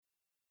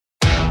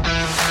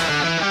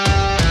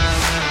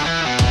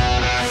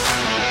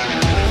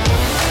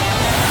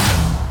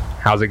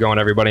How's it going,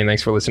 everybody? And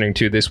thanks for listening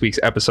to this week's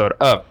episode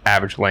of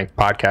Average Length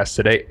Podcast.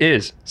 Today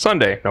is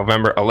Sunday,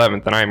 November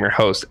 11th, and I am your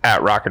host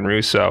at Rockin'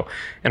 Russo.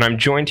 And I'm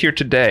joined here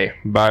today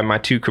by my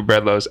two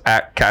Cabredlos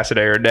at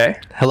Cassidy Day.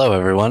 Hello,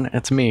 everyone.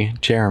 It's me,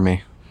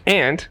 Jeremy.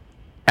 And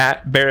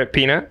at Barrett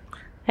Peanut.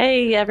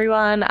 Hey,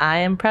 everyone. I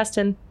am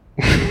Preston.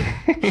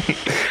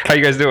 How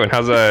you guys doing?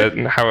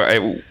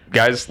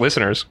 Guys,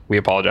 listeners, we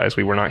apologize.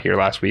 We were not here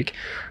last week.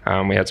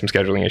 We had some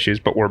scheduling issues,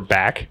 but we're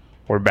back.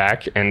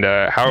 And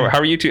how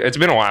are you two? It's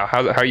been a while.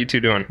 How are you two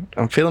doing?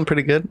 I'm feeling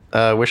pretty good.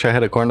 Wish I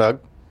had a corn dog.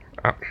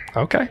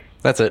 Okay.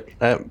 That's it.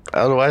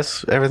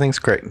 Otherwise, everything's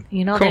great.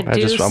 You know, Cool.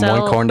 I'm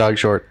one corn dog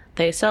short.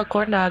 They sell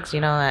corn dogs,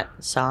 at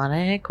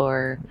Sonic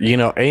or...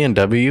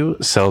 A&W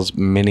sells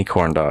mini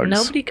corn dogs.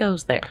 Nobody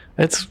goes there.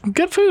 It's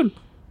good food.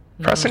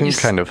 Preston, you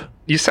sound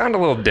a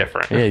little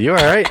different. Yeah, you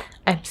all right?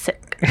 I'm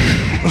sick.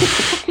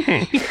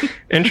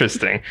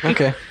 Interesting.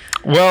 Okay.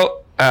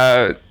 Well,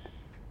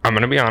 I'm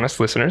going to be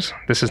honest, listeners.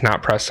 This is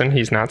not Preston.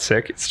 He's not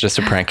sick. It's just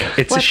a prank.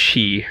 It's a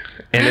she.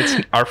 And it's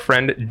our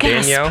friend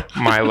Danielle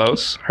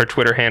Milos. Her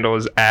Twitter handle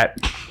is at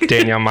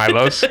Danielle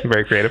Milos.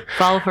 Very creative.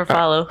 Follow for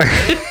follow.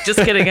 Just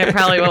kidding. I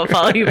probably won't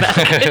follow you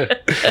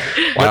back.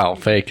 Wow,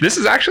 fake. This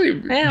is actually,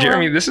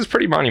 Jeremy, this is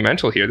pretty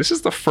monumental here. This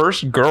is the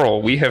first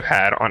girl we have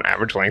had on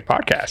Average Length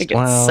Podcast. It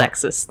gets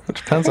sexist. It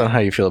depends on how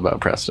you feel about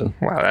Preston.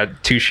 Wow,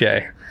 touche.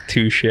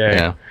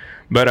 Yeah.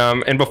 But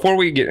and before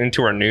we get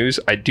into our news,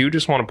 I do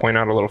just want to point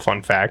out a little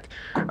fun fact.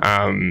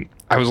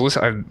 I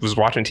was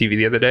watching TV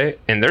the other day,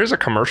 and there's a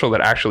commercial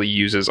that actually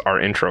uses our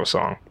intro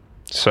song.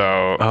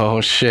 So oh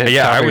shit!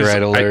 Yeah,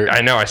 copyright alert.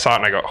 I know. I saw it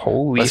and I go,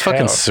 holy. Let's hell.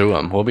 fucking sue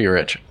them. We'll be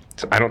rich.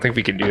 So I don't think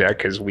we can do that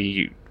because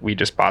we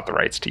just bought the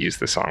rights to use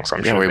the song. So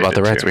I'm sure we bought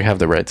the rights. We have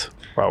the rights.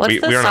 Well,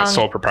 we are not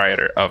sole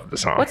proprietor of the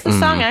song. What's the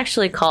song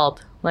actually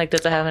called? Like,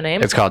 does it have a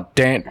name? It's called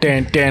Dan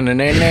Dan Dan Dan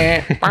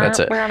Dan. That's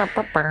it. I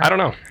don't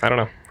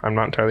know. I'm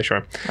not entirely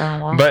sure. Oh,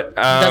 well. But it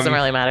doesn't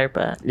really matter.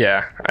 But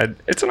yeah,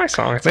 it's a nice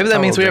song. Maybe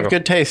that means we have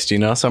good taste.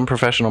 Some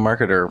professional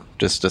marketer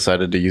just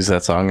decided to use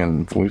that song,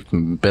 and we've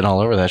been all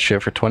over that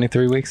shit for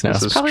 23 weeks now.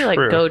 It's probably like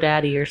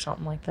GoDaddy or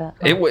something like that.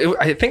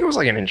 I think it was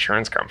like an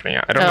insurance company.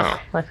 I don't know.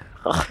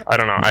 I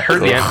don't know. I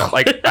heard the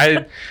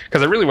end,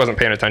 because I really wasn't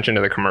paying attention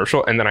to the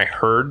commercial, and then I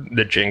heard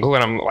the jingle,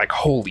 and I'm like,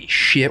 "Holy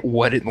shit!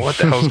 What the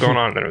hell's going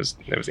on?" And then it was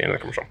the end of the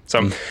commercial.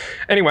 So,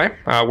 anyway,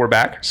 we're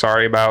back.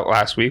 Sorry about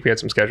last week. We had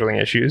some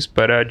scheduling issues,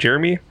 but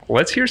Jeremy,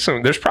 let's hear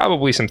some. There's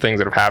probably some things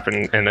that have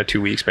happened in a 2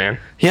 week span.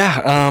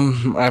 Yeah.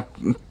 I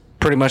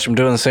pretty much am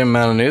doing the same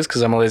amount of news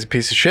because I'm a lazy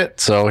piece of shit.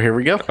 So here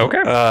we go.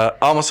 Okay.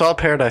 Almost all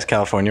Paradise,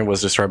 California, was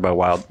destroyed by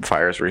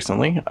wildfires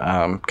recently.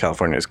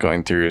 California is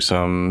going through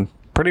some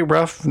pretty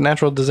rough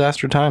natural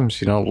disaster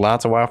times.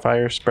 Lots of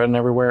wildfires spreading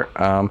everywhere.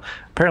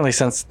 Apparently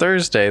since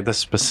Thursday, the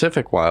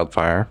specific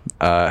wildfire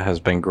has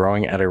been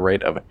growing at a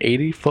rate of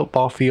 80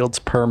 football fields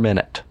per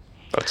minute.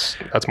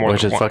 That's more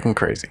which than is fucking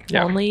crazy.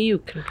 Yeah. Only you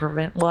can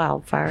prevent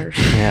wildfires.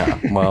 Yeah,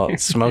 well,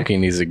 Smokey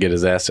needs to get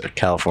his ass to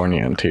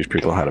California and teach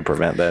people how to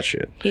prevent that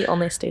shit. He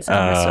only stays in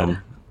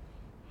Minnesota.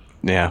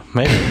 Yeah,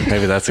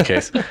 maybe that's the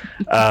case.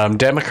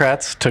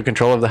 Democrats took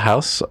control of the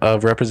House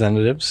of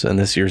Representatives in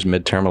this year's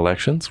midterm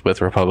elections,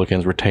 with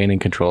Republicans retaining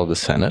control of the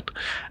Senate.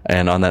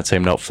 And on that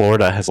same note,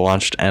 Florida has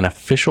launched an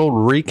official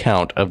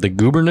recount of the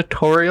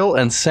gubernatorial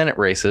and Senate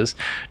races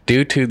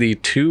due to the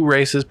two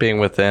races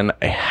being within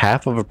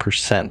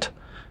 0.5%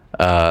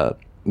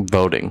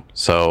 voting.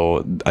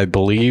 So I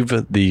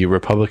believe the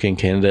Republican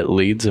candidate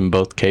leads in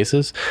both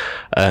cases.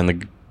 And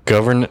the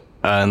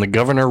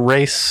governor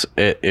race,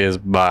 it is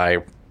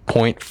by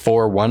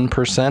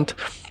 0.41%,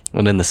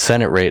 and in the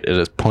Senate rate it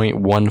is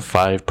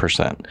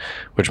 0.15%,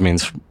 which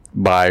means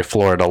by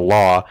Florida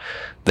law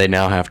they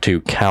now have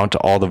to count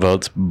all the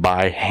votes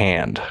by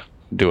hand,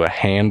 do a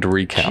hand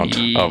recount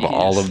of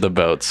all of the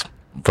votes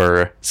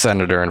for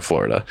senator in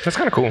Florida. That's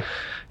kind of cool.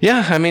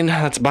 Yeah, I mean,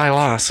 that's by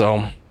law,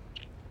 so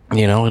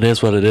it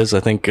is what it is.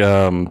 I think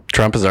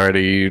Trump has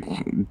already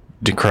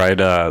decried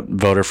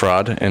voter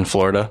fraud in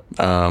Florida,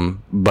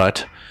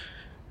 but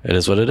it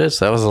is what it is.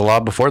 That was the law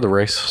before the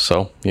race,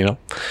 so,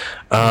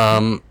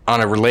 On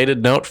a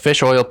related note,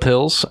 fish oil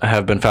pills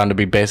have been found to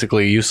be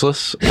basically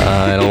useless in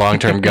a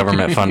long-term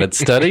government-funded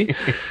study.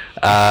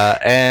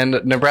 And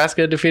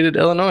Nebraska defeated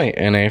Illinois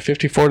in a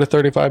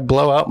 54-35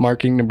 blowout,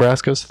 marking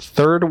Nebraska's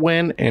third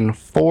win in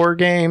 4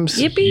 games.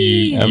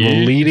 Yippee!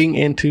 And leading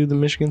into the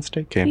Michigan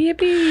State game.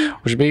 Yippee!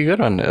 Which would be a good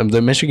one.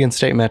 The Michigan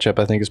State matchup,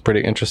 I think, is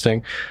pretty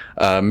interesting.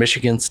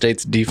 Michigan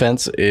State's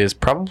defense is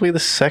probably the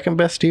second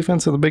best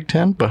defense of the Big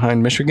Ten,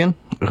 behind Michigan,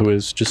 who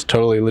is just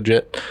totally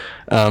legit.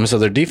 So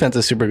their defense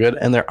is super good,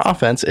 and their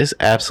offense is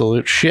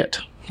absolute shit.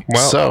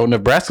 Well, so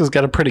Nebraska's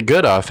got a pretty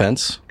good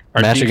offense,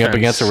 matching up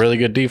against a really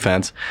good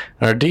defense.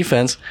 And our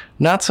defense,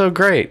 not so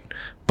great,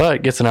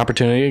 but gets an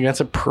opportunity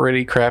against a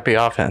pretty crappy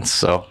offense.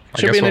 So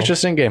should be an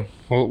interesting game.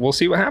 We'll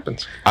see what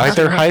happens.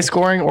 Either high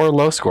scoring or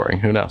low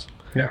scoring. Who knows?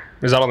 Yeah.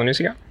 Is that all the news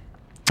you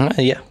got?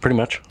 Yeah, pretty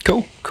much.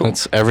 Cool.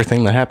 That's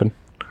everything that happened.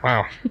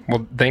 Wow.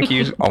 Well, thank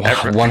you.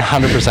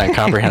 100%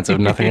 comprehensive.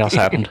 Nothing else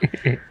happened.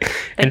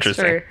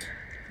 Interesting.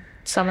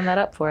 summing that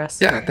up for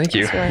us. Yeah, thank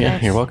you. That's really Yeah,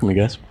 nice. you're welcome, you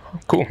guys.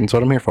 Cool. That's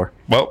what I'm here for.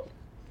 Well,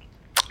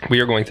 we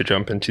are going to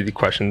jump into the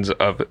questions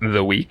of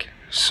the week.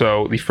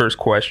 So the first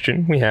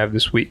question we have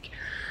this week,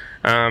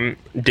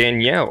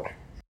 Danielle,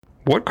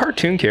 what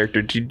cartoon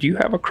character did you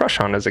have a crush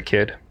on as a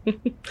kid?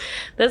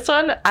 This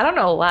one, I don't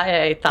know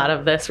why I thought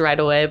of this right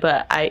away,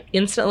 but I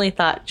instantly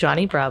thought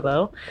Johnny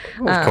Bravo.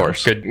 Of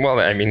course. Good. Well,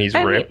 I mean, he's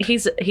ripped.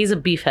 He's a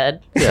beefhead,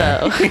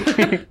 so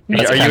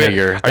That's kind of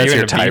your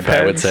type,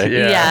 I would say.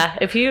 yeah.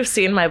 If you've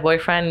seen my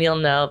boyfriend, you'll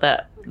know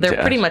that they're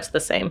Yeah. pretty much the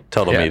same.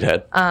 Total Yeah.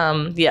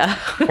 meathead. Yeah,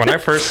 When I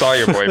first saw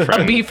your a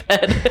boyfriend,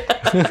 beefhead.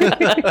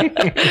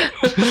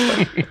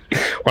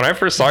 when I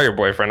first saw your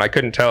boyfriend, I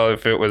couldn't tell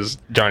if it was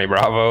Johnny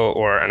Bravo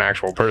or an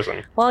actual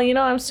person. Well,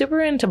 I'm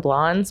super into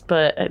blondes,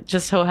 but it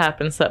just so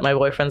happens that my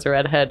boyfriend's a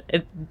redhead.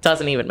 It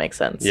doesn't even make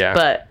sense. Yeah.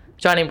 But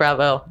Johnny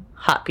Bravo,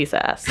 hot piece of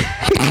ass.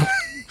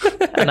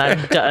 And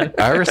I'm done.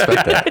 I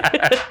respect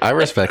that. I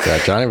respect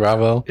that. Johnny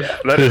Bravo.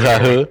 That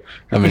is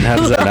I mean, how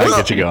does that not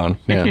get you going?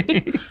 Yeah.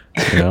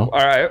 You know?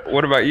 All right.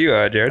 What about you,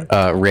 Jared?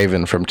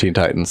 Raven from Teen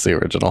Titans, the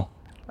original.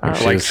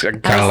 She's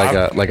like kind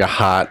of like a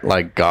hot,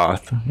 like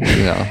goth, you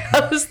know.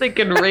 I was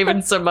thinking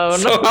Raven Simone.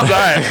 So was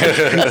I.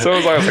 I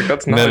was like,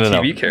 that's not a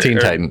TV character. Teen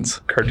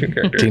Titans. Cartoon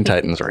character. Teen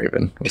Titans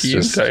Raven. It's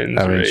Teen Titans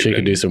I mean, she Raven.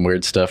 could do some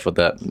weird stuff with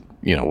that,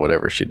 you know,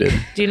 whatever she did.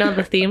 Do you know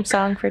the theme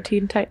song for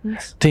Teen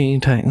Titans?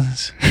 Teen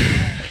Titans.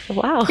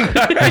 Wow.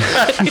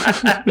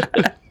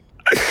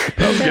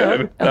 That was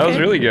good. That was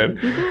really good.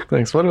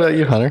 Thanks. What about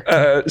you,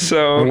 Hunter?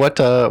 So, What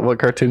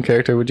cartoon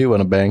character would you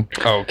want to bang?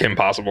 Kim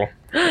Possible.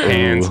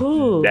 Hands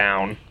Ooh.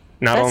 down.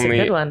 Not That's a only,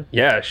 good one.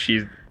 yeah,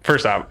 she's,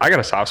 first off, I got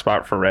a soft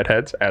spot for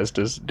redheads, as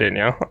does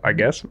Danielle, I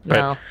guess. But,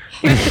 No.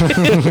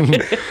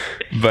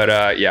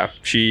 but yeah,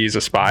 she's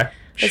a spy.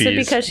 Is it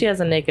because she has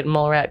a naked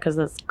mole rat? Because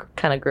that's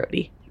kind of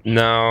grody.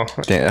 No.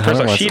 Yeah, First Hunter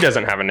off, wants she to-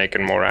 doesn't have a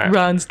naked mole rat.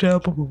 Ron's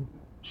tappable.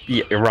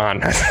 Yeah,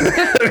 Ron has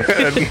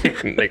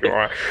naked mole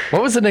rat.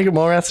 What was the naked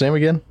mole rat's name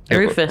again?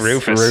 Rufus.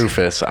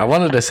 Rufus. I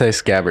wanted to say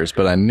Scabbers,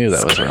 but I knew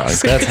that was wrong.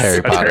 That's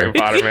Harry That's Potter. Harry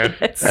Potter, man.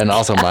 And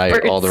also my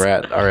Scabbers. old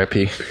rat,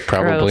 R.I.P.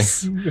 Probably.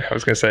 Gross. I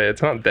was going to say,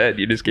 it's not dead.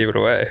 You just gave it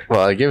away.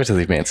 Well, I gave it to the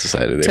Humane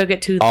Society. They Took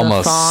it to the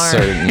almost farm.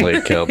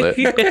 certainly killed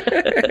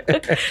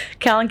it.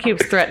 Callan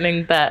keeps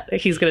threatening that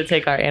he's going to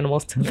take our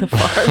animals to the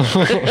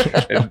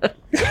farm.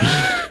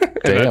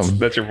 Damn.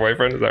 That's your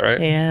boyfriend, is that right?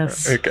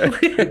 Yes.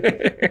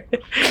 Okay.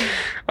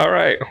 All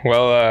right.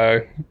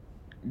 Well,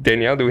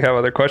 Danielle, do we have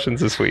other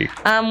questions this week?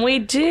 We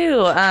do.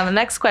 The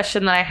next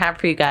question that I have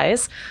for you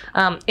guys.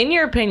 In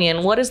your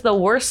opinion, what is the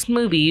worst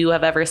movie you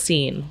have ever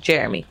seen?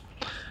 Jeremy.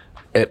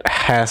 It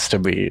has to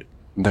be.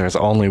 There's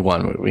only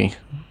one movie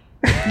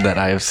that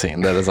I have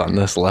seen that is on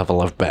this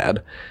level of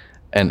bad,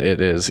 and it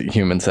is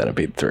Human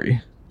Centipede 3.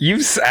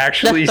 You've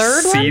actually The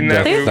third seen one?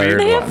 that They, movie? third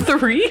they one. have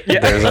three?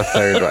 There's a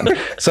third one.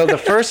 So the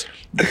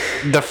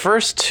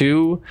first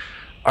two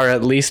are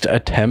at least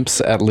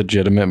attempts at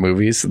legitimate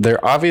movies.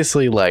 They're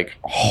obviously like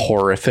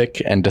horrific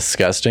and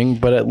disgusting,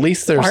 but at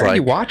least there's Why are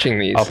you like watching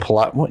these? a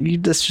plot. Well,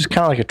 it's just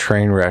kind of like a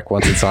train wreck.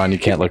 Once it's on, you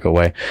can't look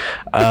away.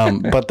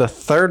 But the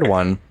third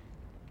one,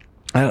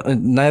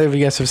 neither of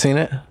you guys have seen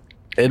it.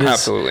 It is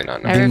Absolutely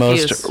not. I the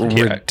refuse. most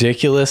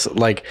ridiculous.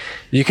 Like,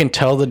 you can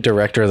tell the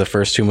director of the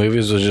first two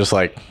movies was just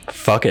like,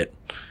 fuck it.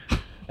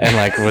 And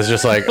like was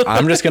just like,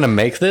 I'm just gonna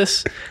make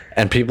this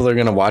and people are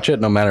gonna watch it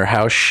no matter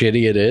how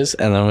shitty it is,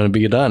 and I'm gonna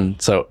be done.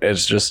 So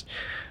it's just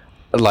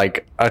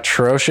like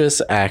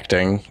atrocious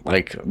acting.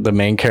 Like, the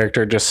main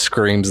character just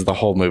screams the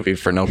whole movie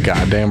for no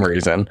goddamn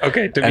reason.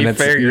 Okay, to And be it's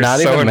fair, you're not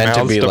so even meant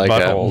to mouths be to like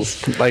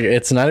buttholes. like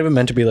it's not even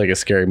meant to be like a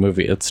scary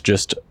movie. It's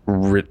just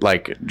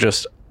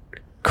just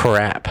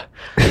crap.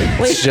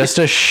 It's just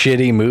a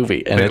shitty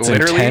movie, and Wait, it's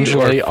literally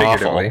intentionally or awful.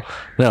 figuratively?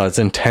 No, it's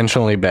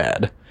intentionally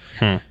bad.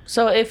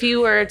 So if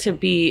you were to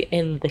be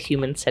in the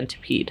human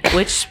centipede,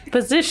 which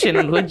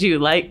position would you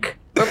like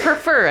or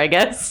prefer, I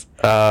guess?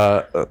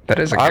 That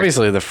is a good-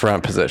 Obviously, the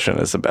front position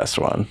is the best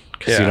one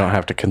because you Yeah. don't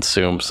have to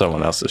consume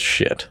someone else's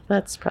shit.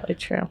 That's probably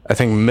true. I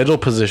think middle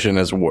position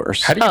is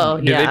worse. How do you?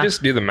 Oh, do yeah. they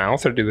just do the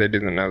mouth or do they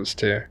do the nose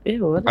too?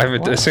 Ew, what I the-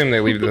 would what? assume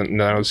they leave the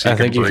nose. So I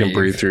think you can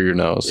breathe through your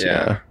nose. Yeah.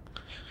 Yeah.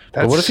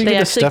 That's, But what if you They get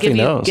a actually stuffy give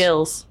you nose?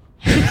 gills.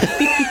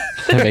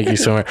 They make you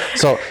somewhere.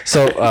 So,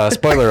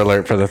 spoiler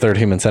alert for the third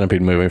Human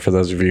Centipede movie for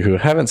those of you who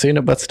haven't seen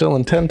it but still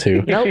intend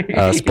to. Nope.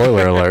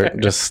 Spoiler alert.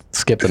 Just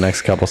skip the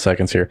next couple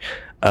seconds here.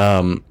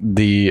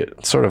 The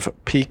sort of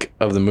peak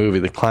of the movie,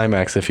 the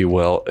climax, if you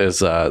will, is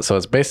so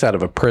it's based out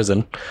of a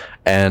prison,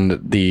 and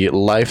the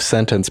life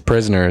sentence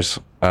prisoners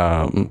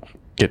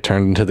get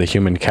turned into the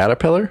human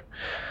caterpillar,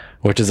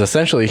 which is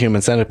essentially a human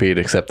centipede,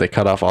 except they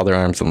cut off all their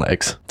arms and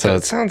legs. So That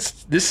it's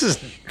sounds. This is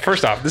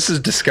first off. This is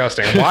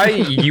disgusting. Why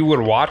you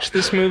would watch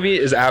this movie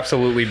is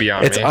absolutely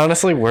beyond It's me.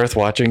 honestly worth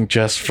watching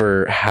just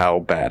for how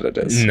bad it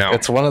is. No.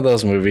 It's one of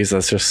those movies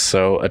that's just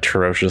so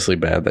atrociously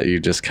bad that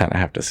you just kind of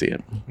have to see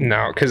it.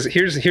 No, because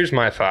here's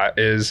my thought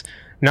is.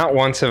 Not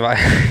once have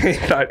I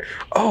thought,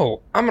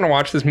 oh, I'm going to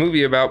watch this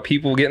movie about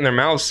people getting their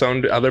mouths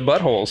sewn to other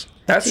buttholes.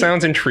 That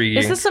sounds intriguing.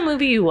 Is this a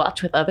movie you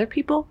watch with other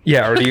people?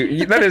 Yeah, or do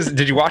you, that is,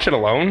 did you watch it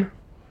alone?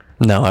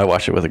 No, I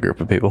watched it with a group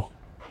of people.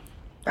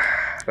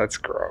 That's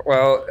gross.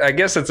 Well, I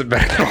guess it's a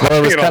better.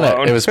 Well, it was kind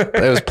of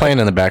it was playing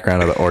in the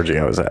background of the orgy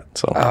I was at.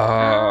 So.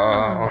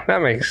 Oh,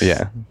 that makes.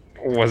 Yeah.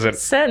 Was it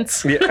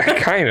sense? Yeah,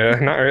 kind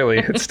of. Not really.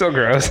 It's still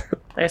gross.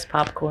 There's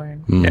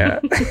popcorn. Yeah.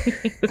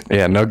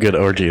 Yeah, no good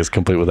orgy is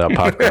complete without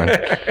popcorn.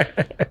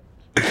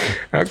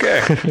 Okay.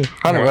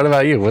 Hunter, what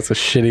about you? What's the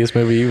shittiest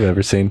movie you've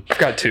ever seen? I've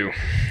got two.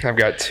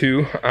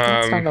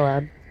 That's not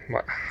allowed.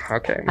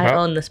 Okay. I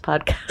own this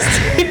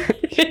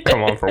podcast.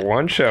 Come on for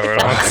one show,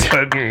 and all of a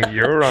sudden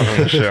you're running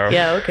the show.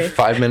 Yeah, okay.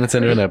 5 minutes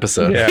into an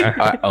episode. Yeah.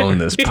 I own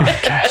this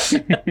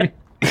podcast.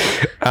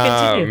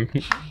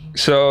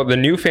 So the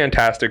new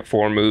Fantastic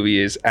Four movie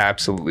is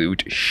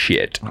absolute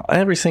shit.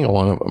 Every single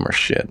one of them are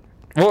shit.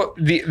 Well,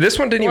 this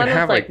one didn't One even with,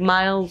 have like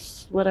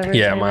Miles, whatever.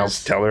 yeah, his name Miles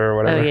is. Teller or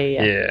whatever. Oh,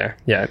 yeah.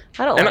 Yeah.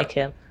 I don't And like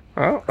him.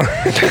 Oh.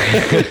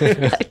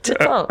 I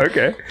don't.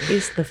 Okay.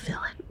 He's the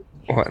villain.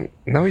 What?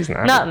 No, he's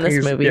not. Not in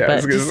this movie, yeah,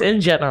 but just in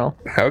general.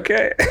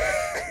 Okay.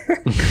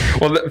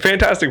 Well, the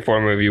Fantastic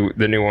Four movie,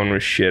 the new one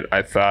was shit.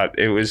 I thought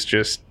it was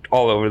just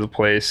all over the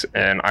place,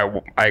 and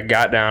I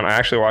got down. I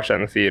actually watched that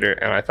in the theater,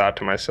 and I thought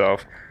to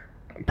myself,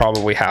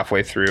 probably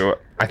halfway through,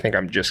 I think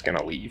I'm just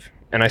gonna leave.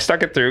 And I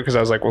stuck it through because I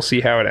was like, we'll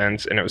see how it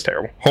ends, and it was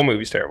terrible. Whole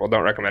movie's terrible.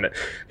 Don't recommend it.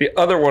 The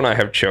other one I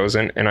have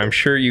chosen, and I'm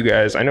sure you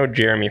guys, I know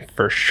Jeremy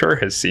for sure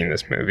has seen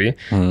this movie,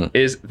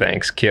 is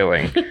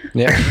Thanksgiving.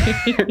 Yeah.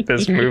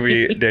 This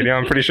movie, Danielle,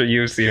 I'm pretty sure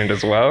you've seen it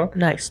as well.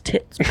 Nice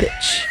tits,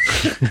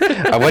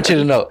 bitch. I want you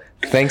to know,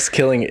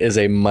 Thanksgiving is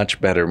a much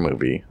better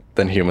movie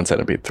than Human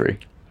Centipede 3.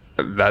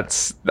 I'm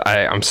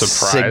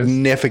surprised.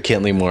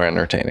 Significantly more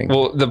entertaining.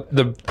 Well,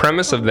 the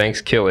premise of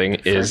Thanksgiving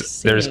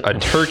is there's a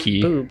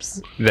turkey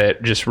Boobs.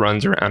 that just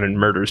runs around and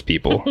murders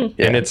people,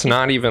 and it's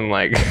not even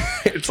like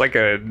it's like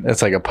a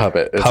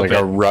puppet. It's like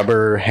a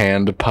rubber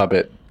hand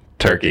puppet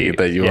turkey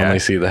that you only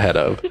see the head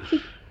of.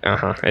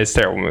 It's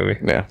a terrible movie.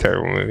 Yeah,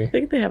 terrible movie. I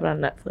think they have it on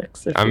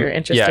Netflix if you're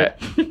interested.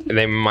 Yeah,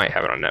 they might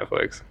have it on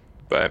Netflix,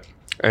 but.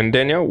 And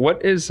Danielle,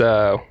 what's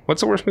the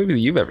worst movie that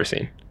you've ever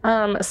seen?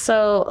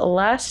 So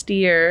last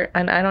year,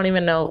 and I don't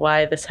even know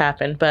why this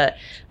happened, but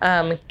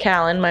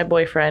Callan, my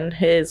boyfriend,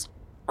 his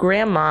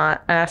grandma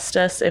asked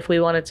us if we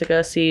wanted to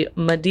go see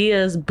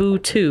Medea's Boo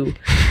 2.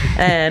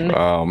 And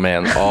oh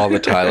man, all the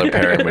Tyler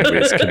Perry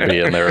movies could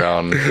be in their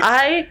own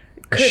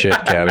shit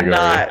category.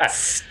 Not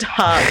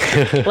stop.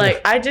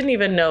 Like I didn't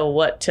even know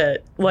what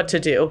to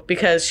do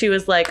because she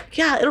was like,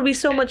 "Yeah, it'll be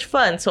so much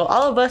fun." So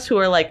all of us who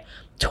are like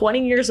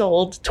 20 years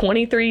old,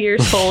 23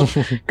 years old,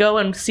 go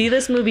and see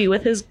this movie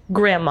with his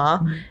grandma,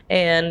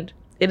 and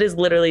it is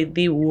literally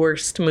the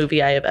worst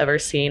movie I have ever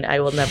seen. I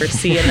will never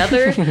see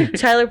another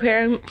Tyler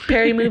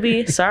Perry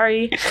movie.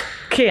 Sorry.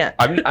 Can't.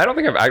 I don't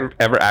think I've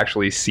ever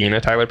actually seen a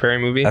Tyler Perry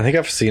movie. I think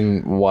I've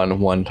seen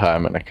one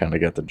time and I kind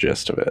of get the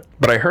gist of it.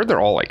 But I heard they're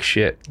all like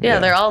shit. Yeah,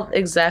 they're all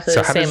exactly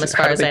the same as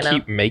far as I know. How do they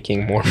keep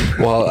making more?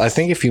 Well, I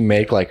think if you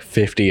make like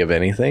 50 of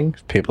anything,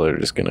 people are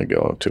just going to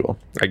go to them.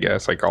 I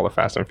guess, like all the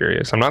Fast and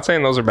Furious. I'm not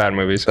saying those are bad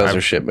movies. Those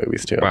are shit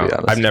movies too, I'll be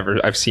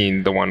honest. I've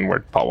seen the one where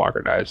Paul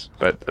Walker dies,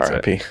 but that's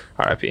R.I.P. it.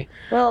 R.I.P.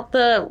 Well,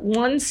 the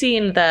one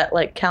scene that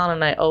like Callan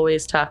and I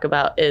always talk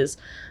about is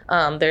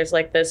there's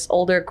like this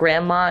older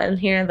grandma in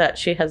here that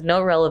she has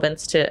no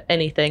relevance to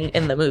anything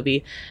in the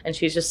movie, and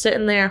she's just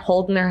sitting there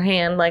holding her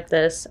hand like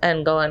this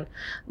and going,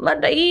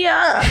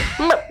 Medea,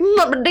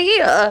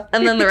 Medea,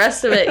 and then the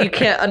rest of it you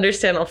can't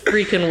understand a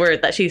freaking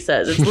word that she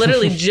says. It's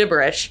literally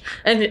gibberish,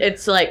 and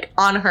it's like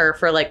on her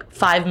for like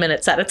 5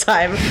 minutes at a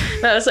time.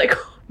 And I was like,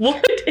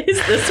 what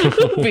is this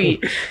movie?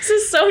 This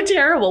is so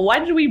terrible. Why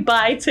did we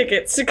buy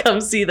tickets to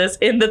come see this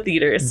in the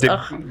theaters?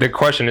 The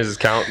question is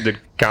did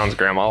Callan's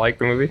grandma like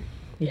the movie?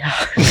 Yeah.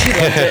 She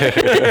loved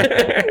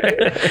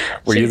it.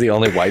 Were you the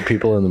only white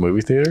people in the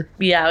movie theater?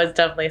 Yeah, it was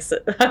definitely.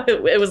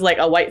 It was like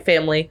a white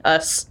family,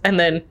 us, and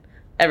then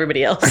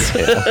everybody else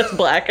was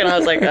black. And I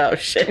was like, oh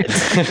shit.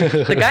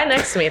 The guy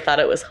next to me thought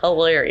it was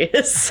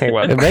hilarious.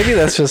 What? Maybe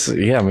that's just,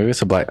 maybe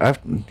it's a black.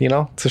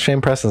 It's a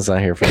shame Preston's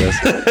not here for this.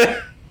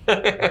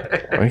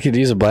 We could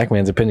use a black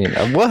man's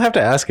opinion. We'll have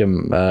to ask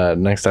him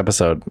next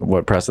episode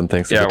what Preston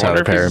thinks of the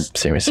Tyler Perry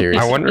series.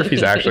 I wonder if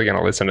he's actually going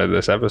to listen to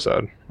this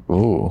episode.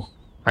 Ooh.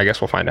 I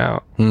guess we'll find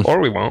out. Or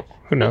we won't.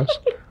 Who knows?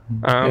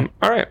 All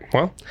right.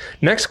 Well,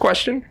 next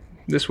question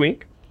this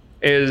week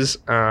is,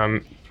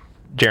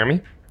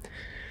 Jeremy,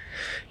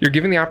 you're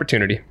given the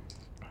opportunity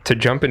to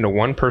jump into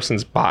one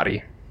person's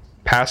body,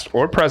 past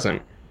or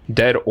present,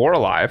 dead or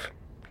alive,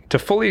 to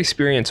fully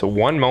experience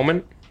one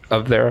moment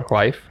of their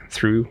life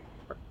through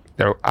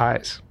their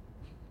eyes.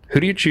 Who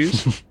do you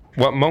choose?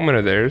 What moment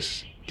of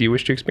theirs do you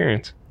wish to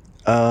experience?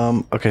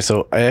 Okay,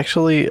 so I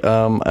actually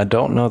I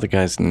don't know the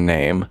guy's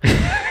name.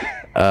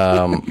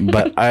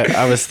 But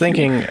I was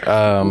thinking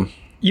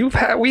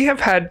we have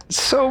had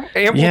so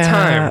ample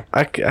time.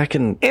 I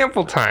can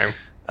ample time.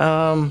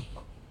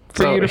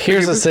 So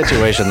here's a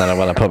situation that I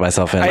want to put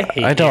myself in.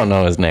 I don't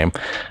know his name.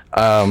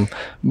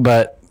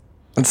 But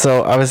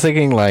so I was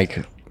thinking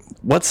like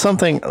what's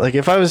something, like,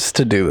 if I was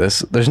to do this,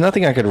 there's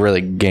nothing I could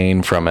really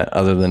gain from it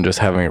other than just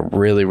having a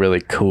really,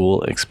 really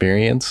cool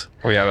experience.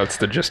 Well, yeah, that's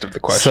the gist of the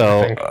question,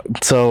 I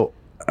think. So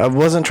I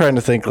wasn't trying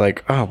to think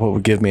like, oh, what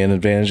would give me an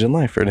advantage in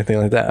life or anything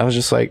like that. I was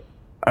just like,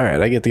 all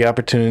right, I get the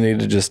opportunity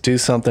to just do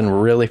something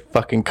really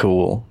fucking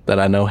cool that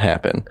I know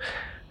happened.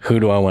 Who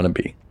do I want to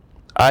be?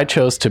 I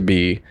chose to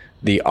be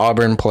the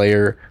Auburn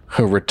player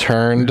who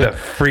returned The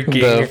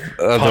freaking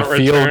the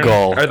field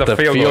goal, or the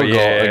field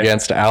goal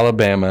against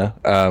Alabama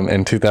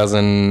in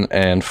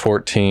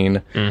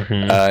 2014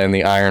 in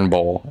the Iron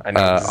Bowl. I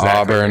know exactly Auburn,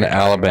 what you're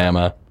talking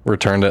Alabama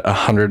returned it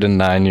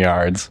 109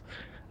 yards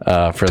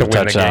for the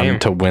touchdown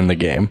to win the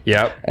game.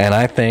 Yep. And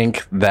I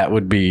think that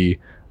would be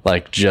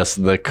like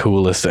just the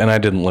coolest. And I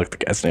didn't look the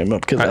guy's name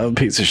up because I'm a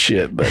piece of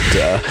shit, but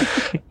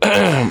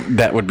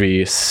that would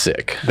be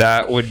sick.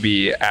 That would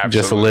be absolutely.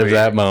 Just live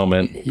that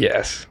moment.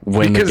 Yes.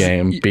 Win the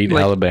game, beat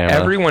Alabama.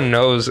 Everyone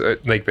knows,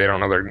 like, they don't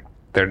know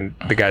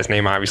the guy's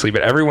name, obviously,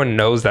 but everyone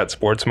knows that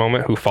sports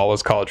moment who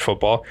follows college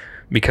football,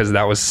 because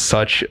that was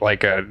such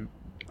like a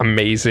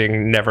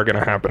amazing, never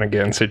gonna happen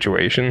again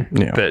situation.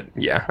 Yeah. That,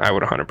 yeah, I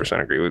would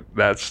 100% agree with.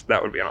 That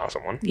would be an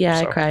awesome one.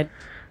 Yeah, So. I cried.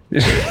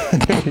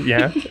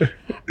 Yeah.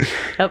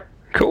 Yep.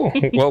 Cool.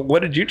 Well,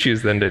 what did you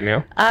choose then,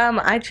 Danielle?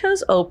 I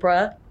chose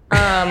Oprah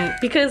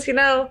because, you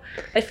know,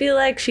 I feel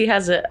like she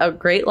has a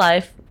great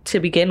life to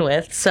begin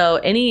with. So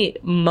any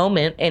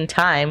moment in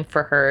time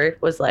for her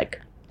was like...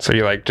 So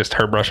you like just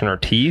her brushing her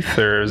teeth,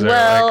 or is there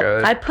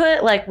like I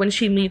put like when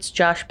she meets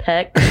Josh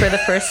Peck for the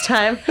first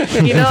time.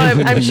 You know,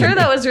 I'm sure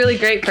that was really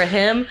great for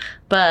him,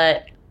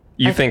 but...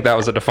 You think that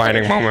was a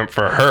defining moment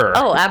for her?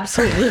 Oh,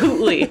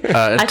 absolutely.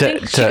 I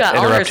think she got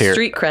all her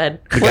street cred.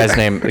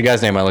 The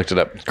guy's name, I looked it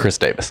up. Chris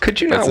Davis.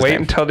 Could you not wait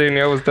until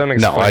Danielle was done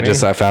explaining?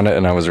 No, I found it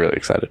and I was really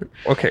excited.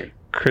 Okay,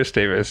 Chris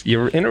Davis,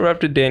 you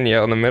interrupted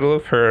Danielle in the middle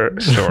of her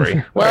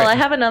story. Well, I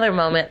have another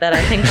moment that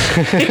I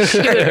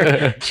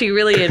think she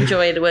really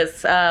enjoyed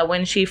was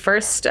when she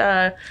first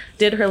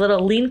did her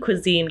little Lean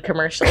Cuisine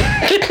commercial.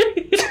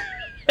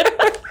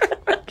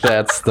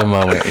 That's the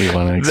moment you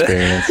want to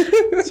experience.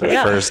 So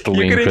first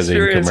Lean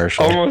Cuisine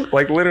commercial. Almost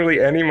like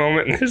literally any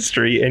moment in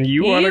history, and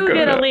you want to go You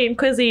get a Lean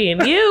Cuisine.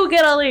 You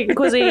get a Lean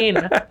Cuisine.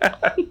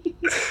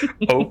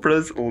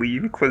 Oprah's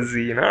Lean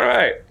Cuisine. All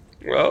right.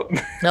 Well,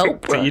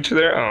 to each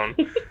their own.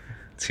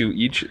 To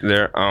each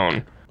their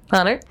own.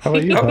 Hunter? How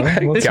about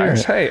you,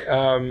 guys? Hey,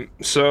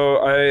 so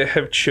I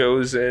have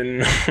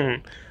chosen...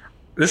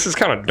 This is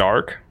kind of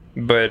dark,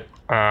 but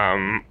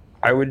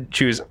I would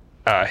choose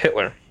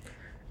Hitler.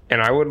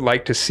 And I would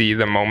like to see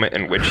the moment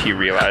in which he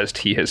realized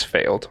he has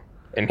failed.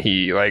 And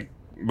he, like,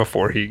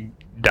 before he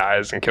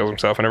dies and kills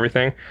himself and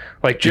everything.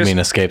 Like, just... You mean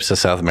escapes to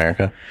South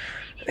America?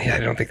 Yeah, I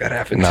don't think that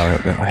happened. No,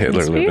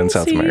 Hitler lived in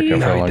South America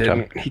for a long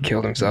time. He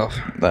killed himself.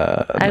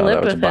 I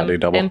lived with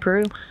him in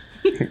Peru.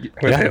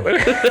 With Hitler?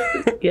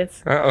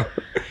 Yes. Oh,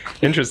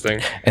 interesting.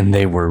 And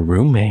they were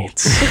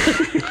roommates.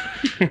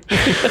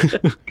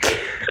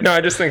 No,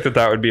 I just think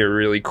that would be a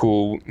really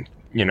cool...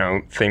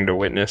 thing to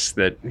witness,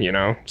 that,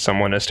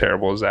 someone as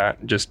terrible as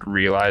that, just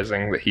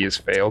realizing that he has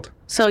failed.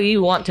 So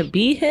you want to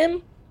be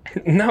him?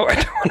 No, I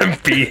don't want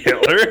to be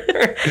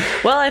Hitler.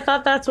 Well, I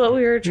thought that's what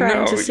we were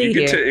trying to see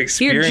here.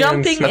 You're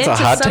jumping that's into a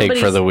hot take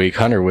for the week.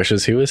 Hunter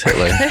wishes he was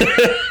Hitler.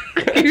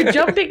 You're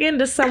jumping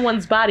into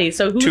someone's body,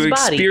 so whose body?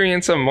 To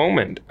experience a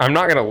moment. I'm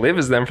not going to live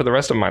as them for the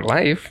rest of my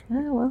life.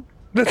 Oh, well.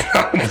 That's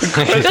not what the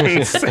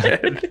question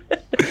said.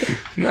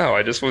 No,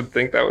 I just would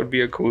think that would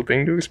be a cool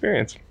thing to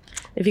experience.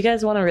 If you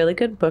guys want a really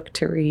good book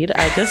to read,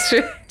 I just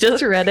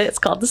read it. It's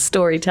called The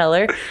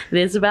Storyteller. It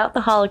is about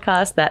the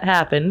Holocaust that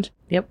happened.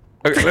 Yep.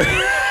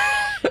 Okay.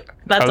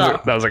 That's all.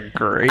 That was a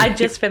great... I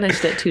just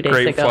finished it 2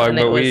 days ago, and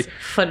it was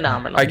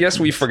phenomenal. I guess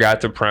we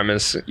forgot to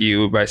premise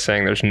you by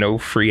saying there's no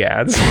free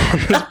ads on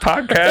this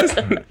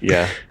podcast.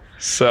 Yeah.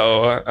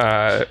 So,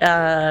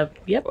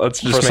 yep.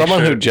 Let's just for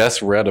someone who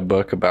just read a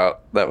book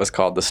that was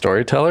called The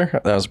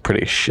Storyteller, that was a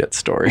pretty shit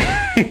story.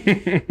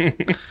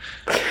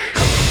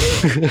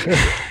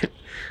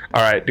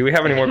 All right. Do we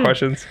have any more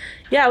questions?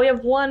 Yeah, we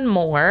have one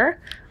more.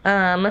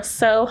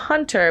 So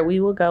Hunter, we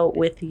will go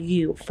with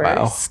you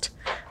first.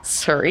 Wow.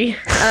 Sorry.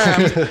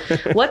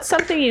 What's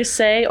something you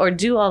say or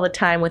do all the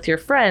time with your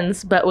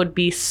friends, but would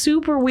be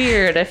super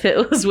weird if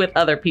it was with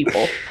other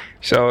people?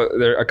 So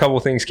a couple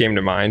of things came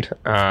to mind.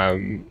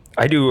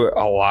 I do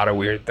a lot of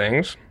weird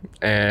things,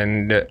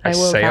 and I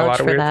say a lot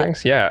of weird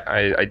things. Yeah,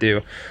 I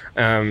do.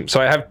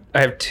 So I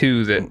have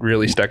two that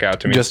really stuck out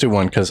to me. Just do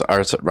one, because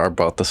ours are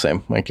both the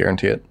same. I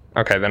guarantee it.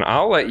 Okay, then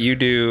I'll let you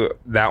do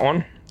that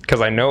one, because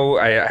I know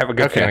I have a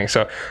good feeling.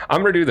 So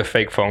I'm going to do the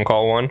fake phone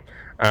call one.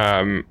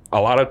 A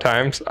lot of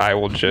times I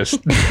will just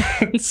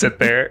sit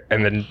there,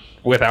 and then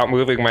without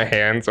moving my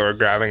hands or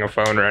grabbing a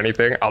phone or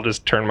anything, I'll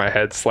just turn my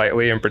head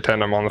slightly and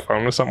pretend I'm on the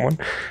phone with someone,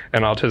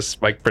 and I'll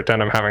just like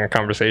pretend I'm having a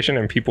conversation,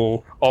 and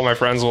all my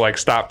friends will like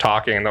stop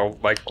talking, and they'll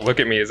like look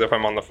at me as if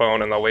I'm on the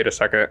phone, and they'll wait a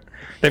second.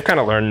 They've kind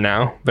of learned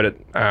now, but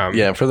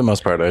yeah, for the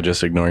most part I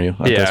just ignore you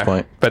at this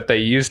point. But they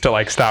used to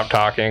like stop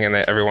talking, and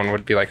everyone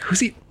would be like, who's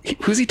he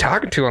who's he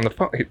talking to on the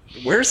phone?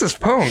 Where's his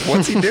phone?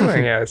 What's he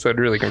doing? Yeah, so it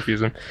really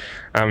confused him.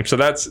 So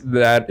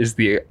that is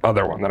the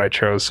other one that I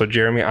chose. So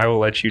Jeremy, I will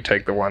let you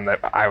take the one that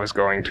I was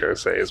going to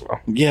say as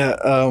well. Yeah.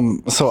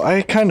 So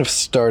I kind of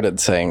started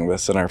saying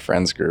this in our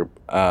friends group,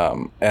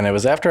 and it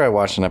was after I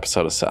watched an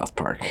episode of South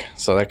Park.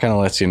 So that kind of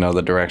lets you know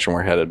the direction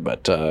we're headed.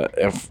 But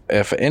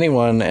if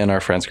anyone in our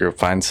friends group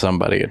finds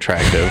somebody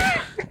attractive,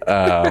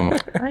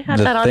 I had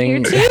that on here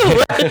too.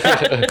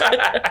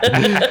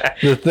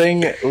 the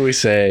thing we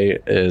say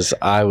is,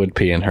 I would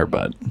pee in her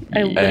butt.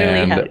 I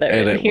literally have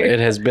that right here. It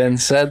has been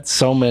said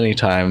so many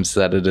times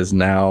that it is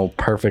now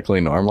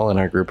perfectly normal in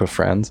our group of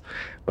friends.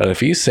 But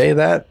if you say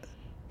that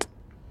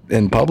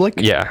in public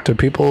to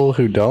people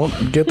who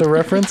don't get the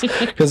reference,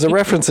 because the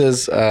reference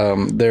is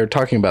they're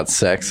talking about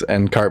sex,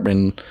 and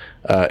Cartman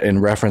in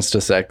reference to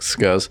sex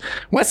goes,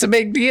 "What's the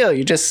big deal?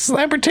 You just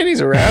slap her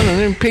titties around and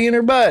then pee in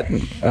her butt."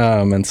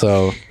 And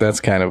so that's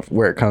kind of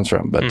where it comes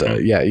from.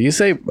 But you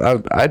say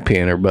I'd pee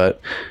in her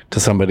butt to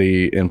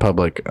somebody in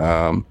public,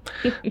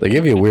 they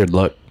give you a weird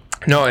look.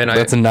 No, and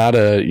that's not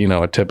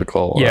a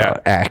typical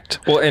act.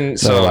 Well, and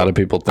so a lot of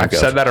people think I've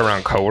said that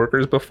around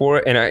coworkers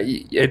before, and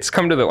it's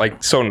come to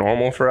so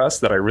normal for us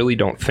that I really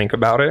don't think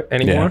about it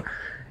anymore. Yeah.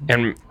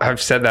 And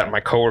I've said that, and my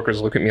coworkers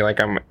look at me like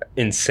I'm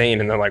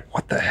insane, and they're like,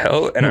 "What the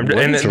hell?" And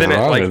then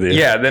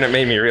it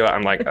made me realize,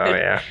 I'm like, "Oh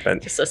yeah,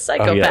 just a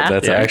psychopath." Oh, yeah,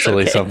 that's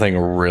actually something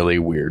really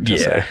weird to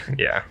say.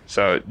 Yeah.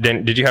 So,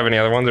 did you have any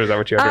other ones, or is that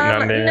what you have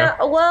written down?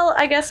 No. Well,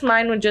 I guess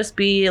mine would just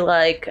be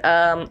like,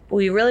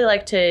 we really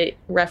like to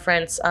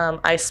reference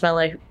 "I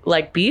smell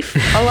like beef"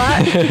 a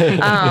lot.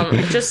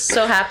 It just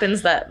so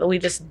happens that we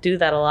just do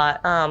that a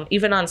lot.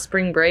 Even on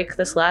spring break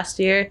this last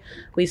year,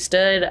 we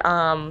stood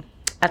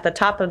at the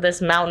top of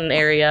this mountain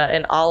area,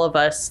 and all of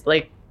us,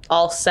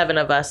 all 7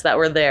 of us that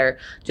were there,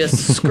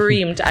 just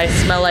screamed, "I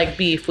smell like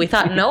beef." We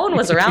thought no one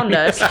was around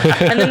us,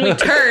 and then we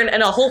turn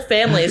and a whole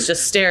family is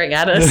just staring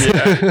at us.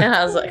 And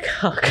I was like,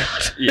 oh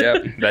god.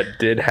 Yep, that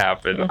did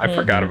happen. Mm-hmm. I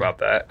forgot about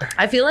that.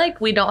 I feel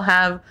like we don't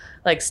have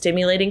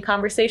stimulating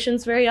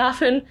conversations very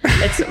often.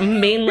 It's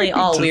mainly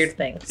all weird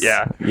things.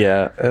 Yeah.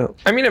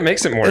 I mean, it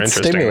makes it more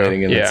interesting.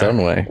 Stimulating in its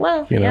own way.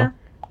 Well, you know?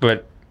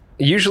 But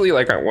usually,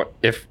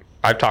 if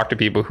I've talked to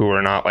people who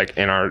are not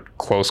in our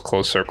close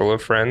circle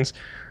of friends,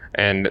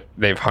 and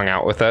they've hung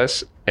out with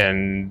us,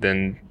 and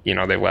then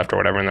they left or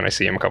whatever, and then I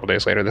see them a couple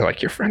days later, they're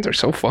like, "Your friends are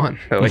so fun."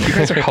 They're like, "You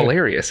guys are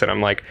hilarious," and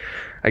I'm like,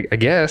 I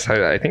guess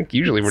I think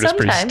usually we're just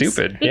pretty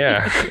stupid.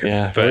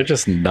 But we're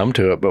just numb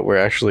to it, but we're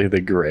actually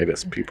the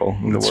greatest people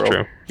in the world. That's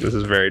true. This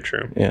is very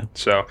true. Yeah.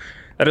 So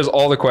that is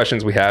all the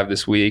questions we have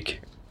this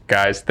week.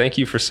 Guys, thank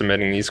you for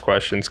submitting these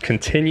questions.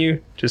 Continue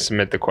to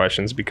submit the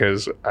questions,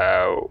 because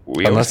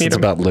we unless it's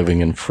about living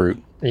in fruit.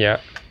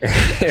 Yeah,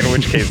 in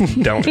which case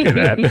don't do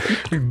that.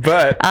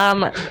 But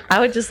I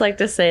would just like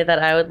to say that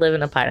I would live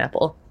in a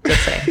pineapple.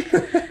 Just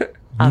saying.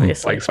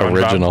 Obviously,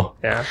 original.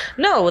 Yeah.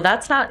 No,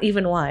 that's not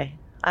even why.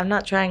 I'm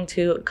not trying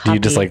to copy. Do you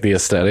just like the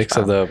aesthetics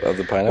of the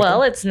pineapple?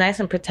 Well, it's nice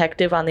and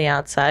protective on the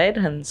outside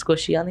and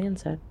squishy on the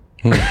inside.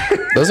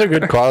 Those are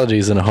good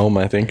qualities in a home,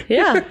 I think.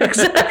 Yeah,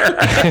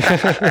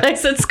 exactly.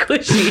 Nice and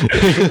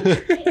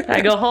squishy. I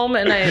go home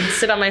and I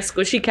sit on my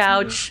squishy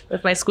couch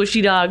with my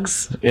squishy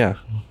dogs. Yeah.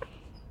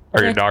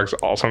 Are your dogs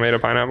also made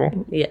of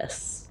pineapple?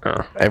 Yes.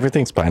 Oh.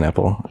 Everything's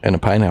pineapple in a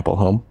pineapple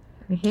home.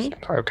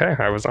 Mm-hmm. Okay,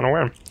 I was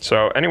unaware.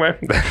 So anyway,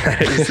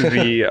 that is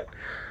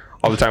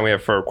all the time we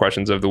have for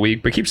questions of the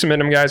week. But keep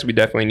submitting them, guys. We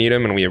definitely need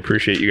them, and we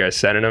appreciate you guys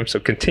sending them. So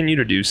continue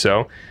to do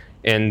so.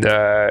 And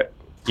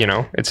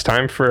it's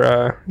time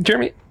for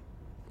Jeremy.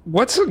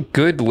 What's a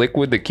good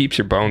liquid that keeps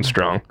your bones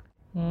strong?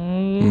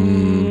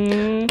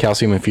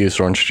 Calcium infused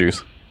orange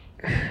juice.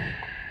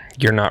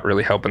 You're not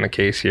really helping the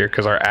case here,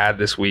 because our ad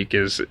this week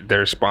is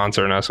they're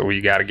sponsoring us, so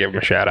we got to give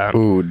them a shout out.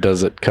 Ooh,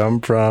 does it come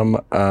from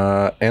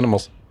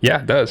animals?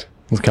 Yeah, it does.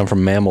 Does it come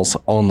from mammals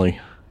only?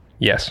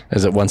 Yes.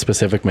 Is it one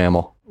specific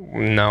mammal?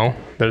 No,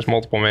 there's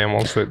multiple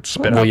mammals that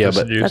spit out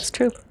this juice. That's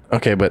true.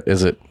 Okay, but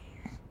is it?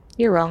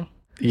 You're wrong.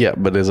 Yeah,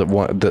 but is it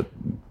one that?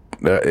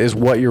 Is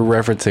what you're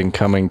referencing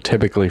coming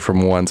typically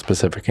from one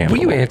specific animal?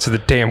 Will you answer the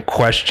damn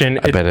question?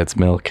 I bet it's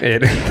milk.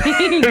 Thank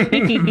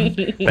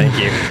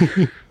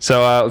you.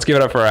 So let's give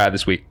it up for our ad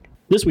this week.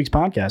 This week's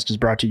podcast is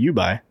brought to you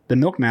by the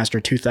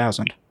Milkmaster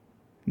 2000.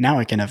 Now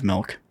I can have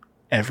milk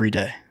every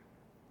day.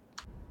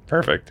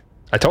 Perfect.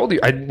 I told you.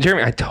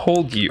 Jeremy, I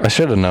told you. I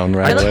should have known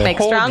right away. Milk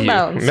makes strong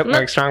bones. Milk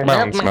makes strong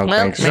bones. Milk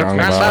makes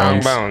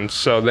strong bones.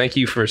 So thank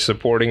you for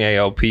supporting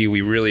ALP. We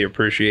really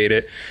appreciate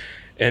it.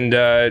 And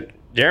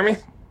Jeremy,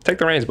 take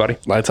the reins, buddy.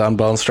 Lights on,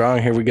 bone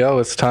strong. Here we go.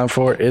 It's time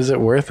for Is It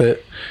Worth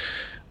It?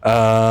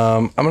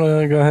 I'm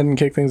going to go ahead and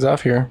kick things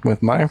off here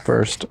with my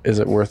first Is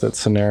It Worth It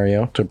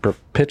scenario to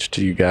pitch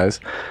to you guys.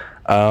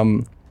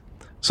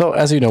 So,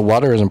 as you know,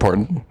 water is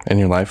important in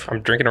your life.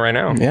 I'm drinking it right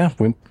now. Yeah.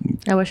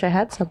 I wish I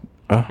had some.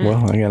 Oh,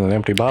 well, I got an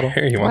empty bottle.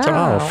 Here, you want some?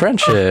 Oh,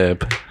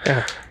 friendship.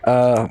 Yeah.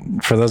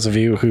 For those of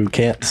you who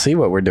can't see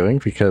what we're doing,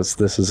 because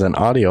this is an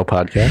audio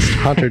podcast,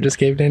 Hunter just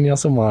gave Danielle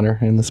some water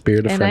in the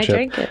spirit of friendship. I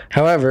drank it.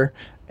 However,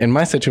 in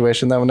my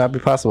situation, that would not be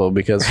possible,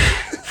 because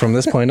from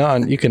this point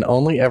on, you can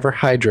only ever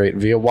hydrate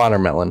via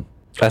watermelon.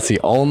 That's the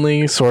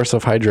only source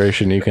of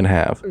hydration you can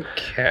have.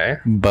 Okay.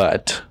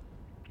 But,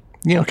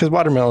 because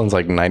watermelon's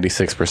like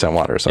 96%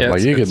 water or something. Yeah,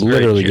 like you could it's very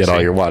literally get all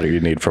juicy. your water you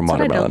need from But I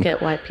don't watermelon.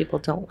 get why people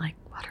don't like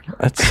watermelon.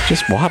 That's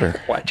just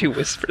water. Why'd you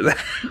whisper that?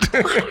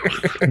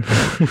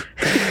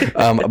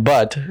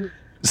 But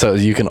so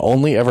you can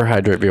only ever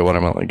hydrate via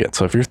watermelon again.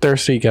 So if you're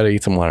thirsty, you got to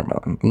eat some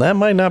watermelon. And that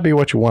might not be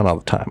what you want all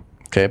the time.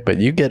 Okay. But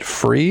you get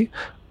free,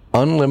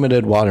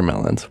 unlimited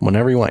watermelons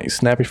whenever you want. You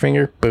snap your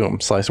finger, boom,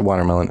 slice of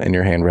watermelon in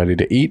your hand, ready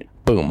to eat.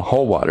 Boom,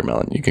 whole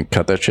watermelon. You can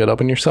cut that shit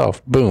open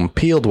yourself. Boom,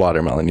 peeled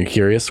watermelon. You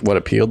curious what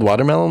a peeled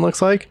watermelon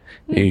looks like?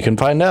 You can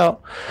find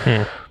out.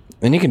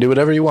 And you can do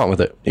whatever you want with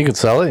it. You can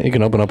sell it. You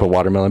can open up a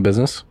watermelon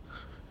business.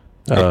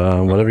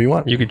 Whatever you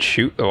want. You could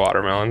shoot the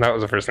watermelon. That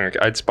was the first thing.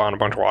 I'd spawn a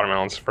bunch of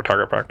watermelons for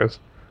target practice.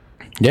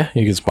 Yeah,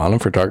 you can spawn them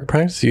for target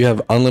practice. You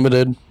have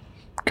unlimited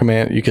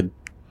command. You could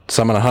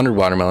summon 100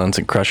 watermelons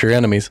and crush your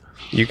enemies.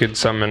 You could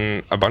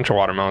summon a bunch of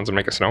watermelons and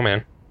make a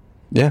snowman.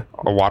 Yeah.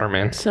 A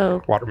waterman.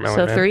 Watermelon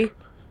So man. 3?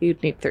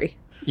 You'd need 3.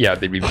 Yeah,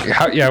 they'd be.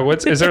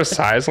 Is there a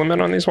size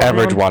limit on these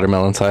watermelons? Average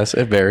watermelon size.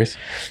 It varies.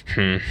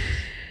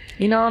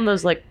 You know, on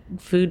those like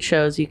food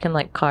shows, you can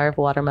like carve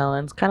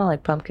watermelons, kind of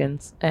like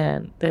pumpkins,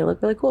 and they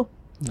look really cool.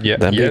 Yeah,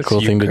 That'd be a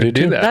cool you thing to could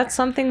do, too. that. That's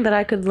something that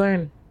I could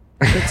learn.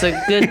 It's a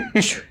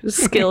good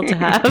skill to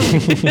have.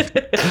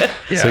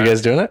 Yeah. So you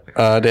guys doing it?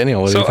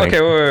 Daniel, what do So you think?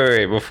 okay,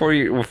 wait. Before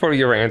you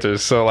give our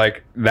answers, so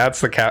like that's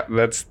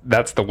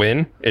the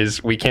win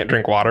is we can't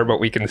drink water, but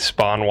we can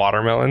spawn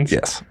watermelons.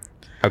 Yes.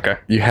 Okay.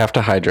 You have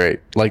to hydrate.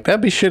 Like, that'd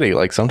be shitty.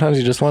 Like, sometimes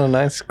you just want a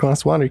nice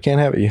glass of water. You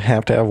can't have it. You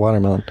have to have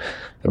watermelon.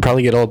 They'll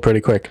probably get old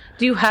pretty quick.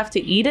 Do you have to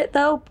eat it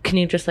though? Can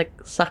you just like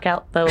suck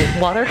out the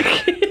water?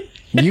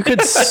 You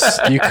could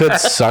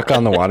suck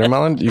on the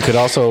watermelon. You could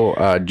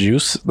also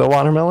juice the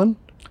watermelon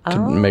to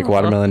make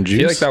watermelon I juice.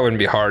 feel like that wouldn't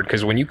be hard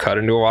because when you cut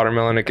into a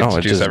watermelon, it gets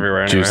it juice just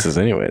everywhere. Anyway. juices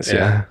anyways. Yeah.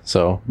 Yeah.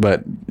 So,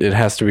 but it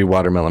has to be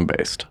watermelon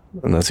based,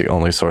 and that's the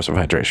only source of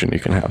hydration you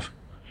can have.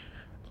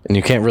 And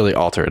you can't really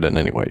alter it in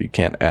any way. You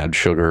can't add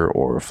sugar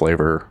or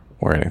flavor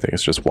or anything.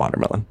 It's just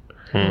watermelon.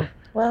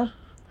 Well,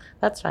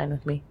 that's fine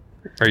with me.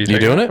 Are you You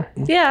doing it?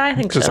 Yeah, I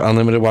think Just so.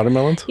 unlimited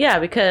watermelons? Yeah,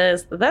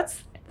 because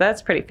that's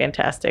pretty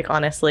fantastic,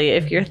 honestly.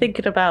 If you're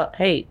thinking about,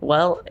 hey,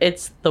 well,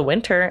 it's the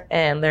winter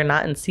and they're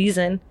not in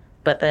season,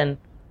 but then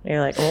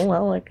you're like, oh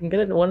well, I can get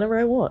it whenever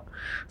I want.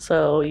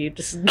 So you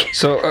just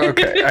So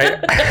okay,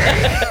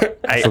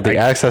 So the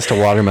access to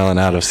watermelon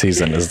out of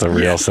season is the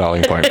real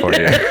selling point for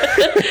you.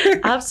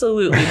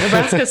 absolutely.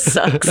 Nebraska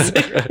sucks.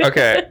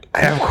 okay. I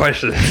have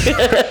questions.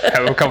 I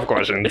have a couple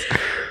questions.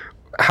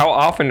 How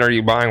often are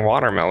you buying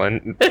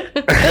watermelon?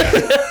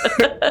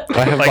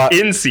 I have Like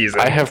in season?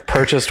 I have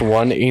purchased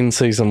one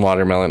in-season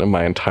watermelon in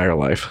my entire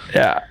life.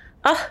 Yeah.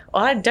 Well,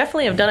 I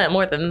definitely have done it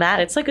more than that.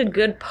 It's like a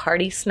good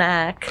party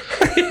snack.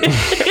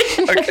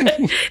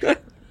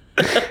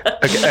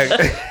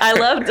 Okay. I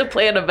love to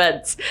plan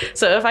events.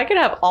 So if I could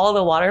have all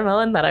the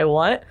watermelon that I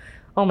want,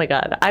 oh my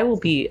God, I will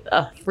be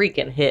a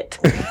freaking hit.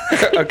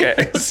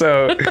 Okay.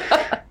 So,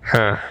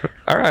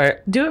 all right.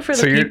 Do it for the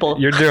So people.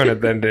 you're doing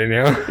it then,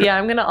 Danielle. Yeah,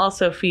 I'm going to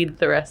also feed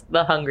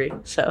the hungry.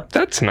 So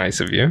That's nice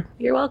of you.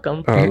 you're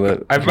welcome. Oh,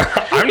 that, I'm not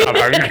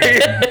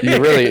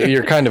hungry.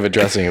 you're kind of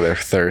addressing their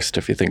thirst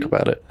if you think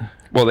about it.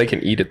 Well, they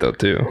can eat it though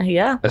too.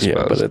 Yeah. I suppose.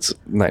 Yeah, but it's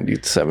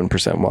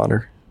 97%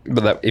 water.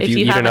 But that, if you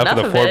eat have enough of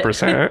the enough of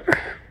it.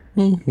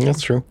 4%,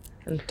 That's true.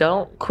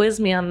 Don't quiz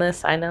me on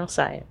this. I know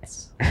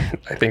science.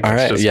 I think. All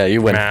that's right, just yeah,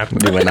 you win. math.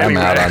 You win. I'm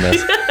out on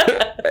this.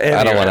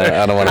 I don't want to.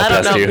 I don't want to I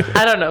don't test know. you.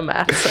 I don't know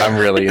math. So. I'm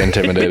really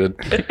intimidated.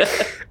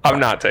 I'm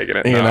not taking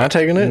it. You're no. not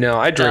taking it? No,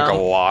 I drink a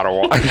No. lot of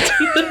water.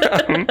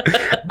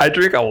 I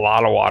drink a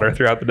lot of water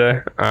throughout the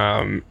day,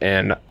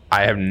 and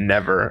I have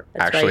never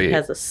That's actually right. He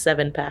has a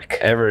 7-pack.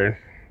 ever.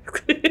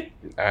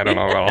 I don't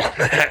know about all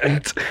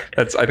that.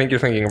 That's. I think you're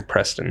thinking of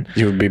Preston.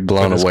 You would be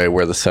blown away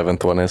where the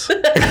 7th one is.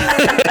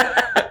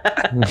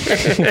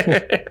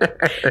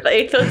 The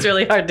 8th one's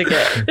really hard to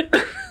get.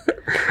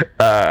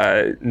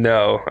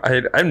 No,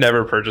 I've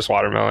never purchased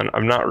watermelon.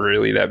 I'm not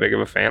really that big of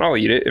a fan. I'll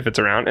eat it if it's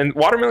around, and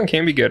watermelon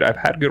can be good. I've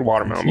had good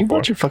watermelon You before.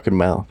 watch your fucking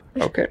mouth.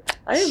 Okay,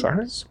 I'm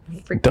sorry.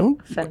 freaking Don't.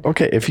 offended.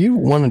 Okay, if you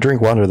want to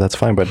drink water, that's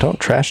fine, but don't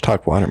trash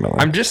talk watermelon.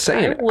 I'm just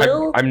saying. I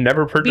will I've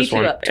never purchased Beat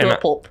you one, up to and a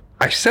pulp.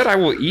 I said I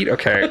will eat.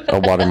 Okay, a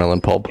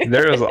watermelon pulp.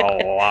 there is a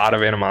lot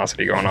of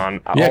animosity going on.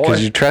 Yeah, All because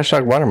I- you trash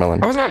talk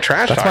watermelon. I was not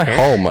trash That's talking. my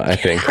home, I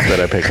think, that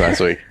I picked last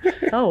week.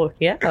 Oh,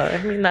 yeah.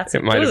 I mean, It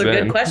it might was a have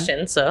good been.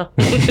 question. So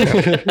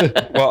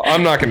Well,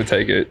 I'm not going to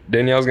take it.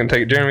 Danielle's going to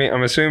take it. Jeremy,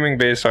 I'm assuming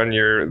based on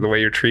the way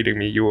you're treating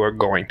me, you are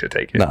going to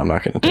take it. No, I'm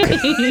not going to take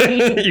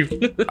it.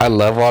 You- I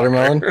love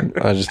watermelon.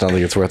 I just don't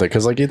think it's worth it.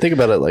 Because, like, you think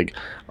about it like,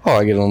 oh,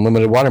 I get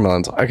unlimited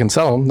watermelons. I can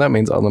sell them. That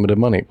means unlimited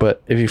money.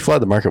 But if you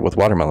flood the market with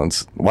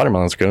watermelons are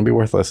going to be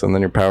worthless. And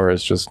then your power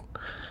is just...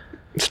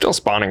 Still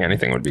spawning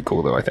anything would be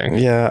cool, though, I think.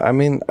 Yeah, I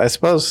mean, I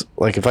suppose,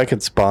 like, if I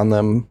could spawn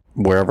them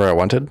wherever I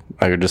wanted,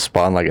 I could just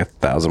spawn, like,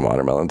 1,000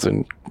 watermelons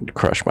and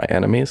crush my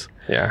enemies.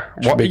 Yeah.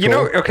 Should Well, be you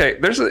know, cool. okay,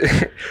 there's a...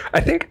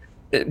 I think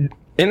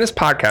in this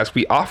podcast,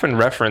 we often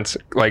reference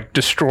like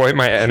destroy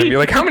my enemy.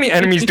 Like, how many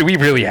enemies do we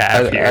really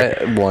have here?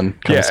 One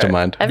comes to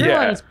mind.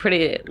 Everyone's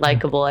pretty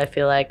likable, I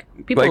feel like.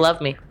 People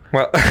love me.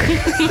 Well,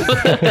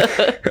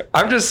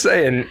 I'm just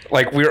saying,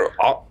 like, we're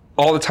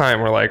all the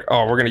time, we're like,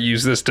 oh, we're going to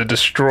use this to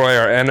destroy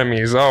our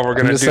enemies. Oh, we're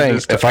going to do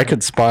this. If I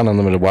could spawn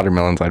unlimited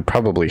watermelons, I'd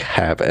probably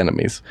have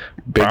enemies.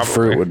 Big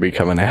fruit would be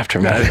coming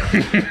after me.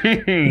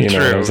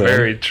 True,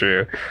 very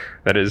true.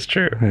 That is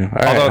true. Yeah.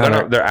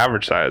 Although they're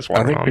average size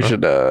watermelon. I think we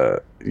should,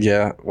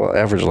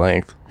 average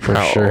length for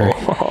sure.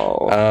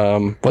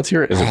 What's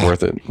your, is it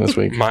worth it this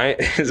week? My,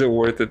 is it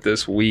worth it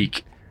this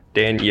week?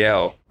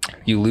 Danielle,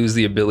 you lose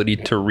the ability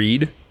to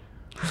read,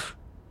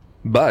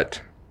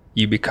 but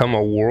you become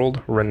a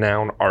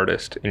world-renowned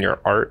artist, and your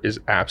art is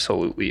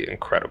absolutely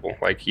incredible.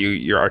 Like,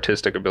 your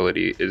artistic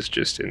ability is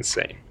just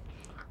insane.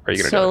 Are you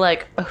gonna? So,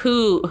 like,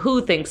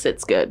 who thinks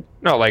it's good?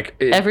 No, like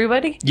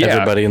everybody. Yeah,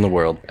 everybody in the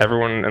world.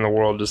 Everyone in the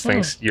world just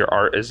thinks your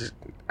art is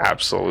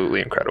absolutely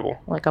incredible.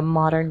 Like a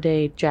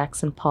modern-day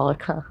Jackson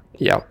Pollock, huh?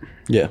 Yeah.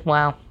 Yeah.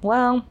 Wow.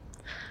 Well,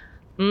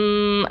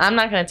 I'm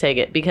not gonna take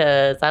it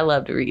because I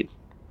love to read.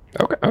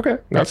 Okay.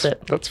 That's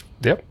it.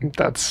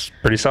 That's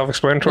pretty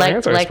self-explanatory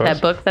answer. Like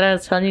that book that I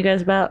was telling you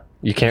guys about.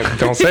 You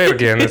don't say it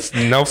again. It's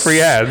no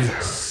free ads.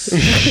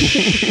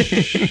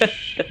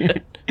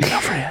 No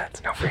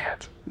free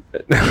ads.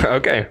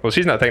 Okay. Well,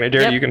 she's not taking it.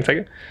 Jared, you can take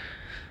it.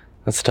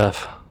 That's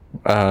tough.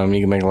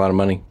 You can make a lot of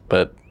money,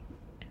 but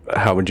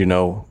how would you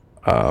know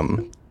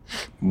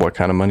what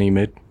kind of money you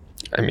made?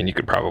 I mean, you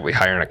could probably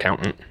hire an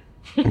accountant.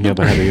 Yeah,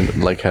 but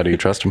how do you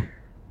trust him?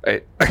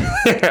 I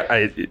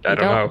don't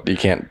know. You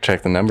can't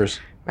check the numbers.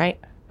 Right.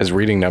 Is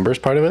reading numbers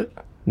part of it?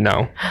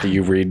 No. Do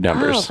you read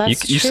numbers? Oh, you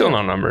still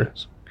know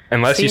numbers.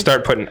 Unless you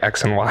start putting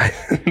X and Y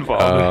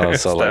involved. Oh,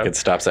 so like it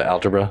stops at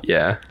algebra?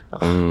 Yeah.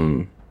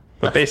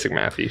 But basic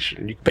math, you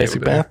can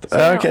basic math?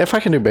 Okay, if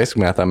I can do basic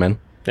math, I'm in.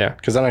 Yeah.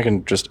 Because then I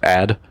can just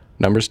add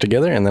numbers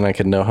together, and then I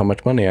can know how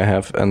much money I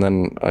have, and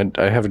then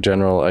I have a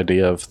general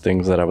idea of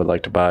things that I would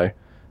like to buy,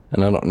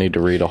 and I don't need to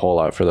read a whole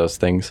lot for those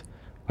things.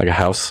 Like a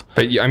house.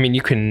 But I mean,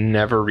 you can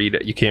never read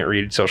it. You can't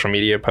read social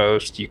media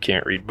posts. You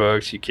can't read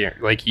books. You can't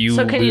So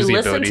can you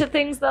listen to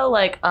things though,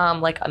 like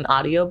an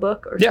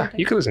audiobook or something? Yeah,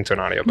 you could listen to an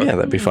audiobook. Yeah,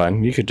 that'd be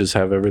fine. You could just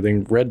have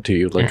everything read to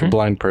you, like a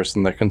blind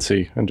person that can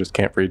see and just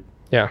can't read.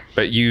 Yeah,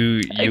 but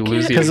you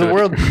lose the because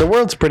the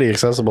world's pretty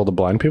accessible to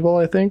blind people.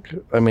 I think.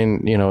 I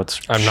mean, it's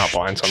I'm not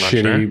blind, so I'm not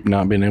shitty sure.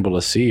 Not being able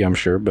to see. I'm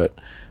sure, but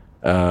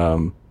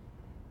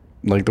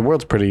like the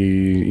world's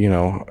pretty,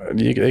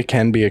 it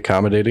can be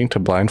accommodating to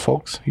blind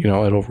folks.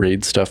 It'll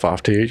read stuff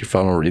off to you. Your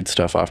phone will read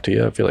stuff off to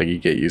you. I feel like you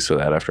get used to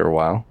that after a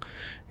while.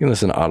 You can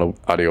listen to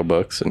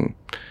audiobooks and,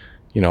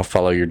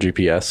 follow your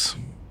GPS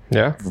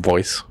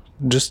voice.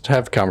 Just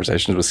have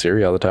conversations with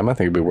Siri all the time. I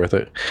think it'd be worth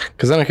it.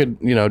 Because then I could,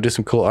 do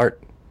some cool art.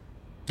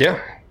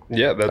 Yeah.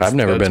 Yeah. I've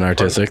never been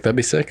artistic. That'd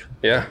be sick.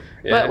 Yeah.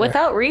 But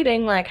without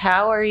reading, like,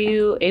 how are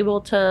you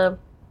able to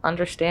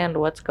understand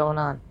what's going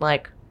on?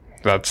 Like...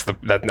 I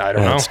don't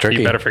know. Tricky.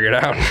 You better figure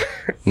it out.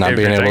 Not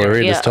being able to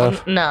read is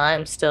tough. No,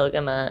 I'm still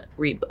gonna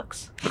read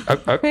books.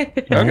 Okay.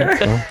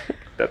 Well,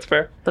 that's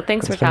fair. But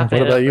thanks for talking.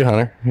 What about you,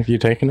 Hunter? Have you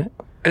taken it?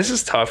 This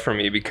is tough for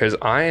me because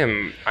I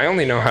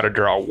only know how to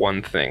draw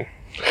one thing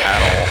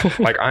at all.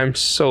 Like, I'm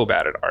so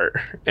bad at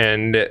art,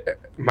 and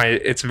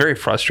it's very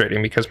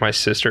frustrating because my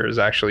sister is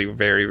actually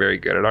very, very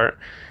good at art.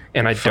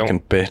 And I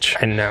fucking bitch.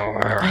 I know.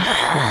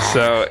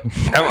 So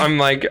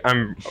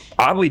I'm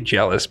oddly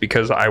jealous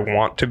because I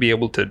want to be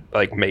able to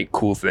like make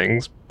cool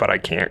things, but I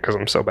can't because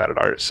I'm so bad at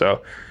art.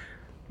 So,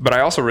 but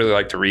I also really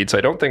like to read. So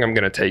I don't think I'm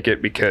going to take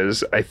it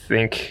because I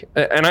think,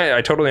 and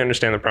I totally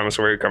understand the premise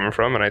of where you're coming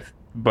from.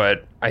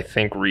 But I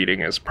think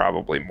reading is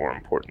probably more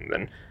important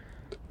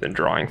than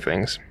drawing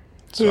things.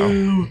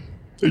 So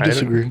I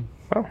disagree.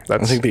 Well, I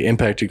think the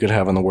impact you could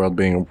have on the world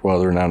being a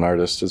world-renowned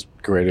artist is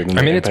greater than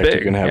the impact it's big,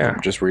 you can have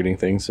just reading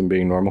things and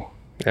being normal.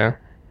 Yeah.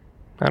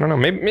 I don't know.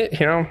 Maybe,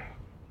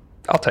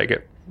 I'll take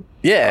it.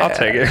 Yeah. I'll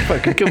take it.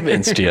 Fucking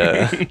convinced you.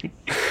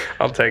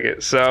 I'll take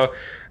it. So,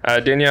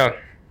 Danielle,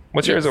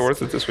 what's yours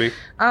worth it this week?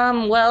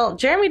 Well,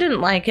 Jeremy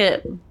didn't like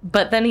it,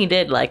 but then he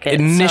did like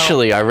it.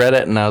 Initially, I read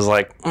it and I was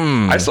like,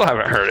 I still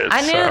haven't heard it.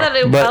 I knew that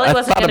it probably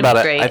wasn't going to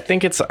be great. I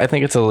think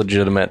it's a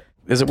legitimate.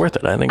 Is it worth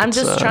it? I think I'm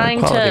just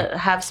trying to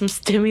have some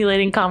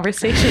stimulating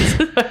conversations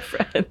with my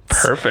friends.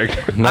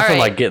 Perfect. Nothing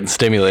like getting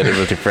stimulated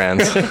with your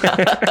friends.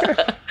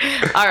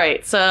 All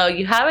right. So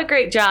you have a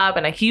great job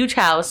in a huge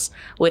house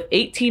with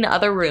 18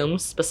 other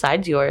rooms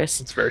besides yours.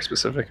 It's very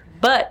specific.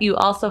 But you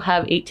also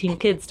have 18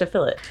 kids to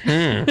fill it.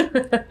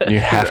 You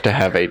have to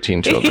have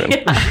 18 children.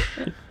 Yeah.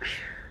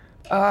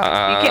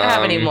 You can't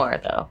have any more,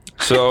 though.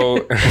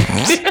 So,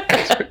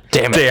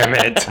 damn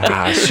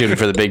it. Shooting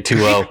for the big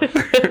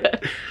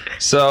 2-0.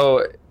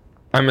 So,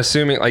 I'm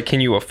assuming, like,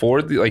 can you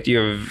afford, do you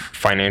have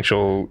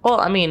financial Well,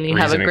 I mean, you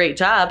have a reasoning? great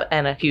job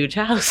and a huge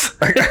house.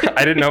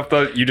 I didn't know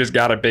if you just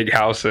got a big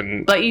house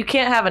and... But you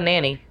can't have a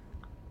nanny.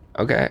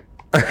 Okay.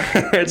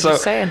 So,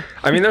 Just saying.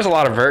 I mean, there's a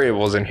lot of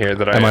variables in here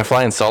that Am I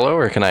flying solo,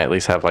 or can I at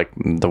least have like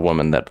the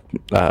woman that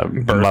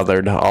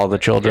mothered all the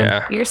children?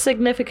 Yeah. Your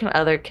significant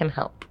other can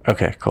help.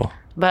 Okay, cool.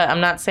 But I'm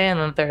not saying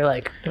that they're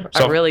like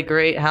So- a really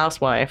great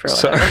housewife or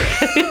whatever.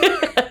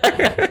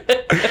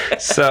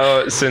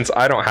 So since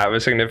I don't have a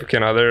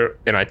significant other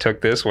and I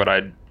took this, would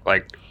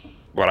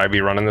I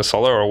be running this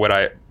solo, or would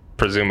I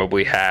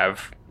presumably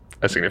have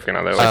a significant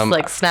other? Just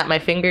like snap my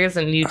fingers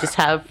and you just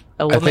have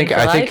a woman for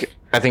life?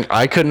 I think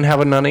I couldn't have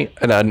a nanny,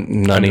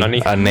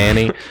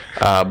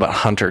 but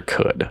Hunter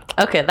could.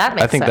 Okay, that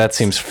makes sense. I think that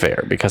seems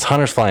fair because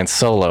Hunter's flying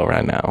solo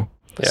right now.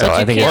 Yeah. So But I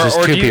you think can't- it's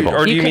just two people.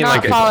 Or do you you mean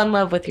cannot like fall in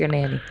love with your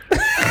nanny.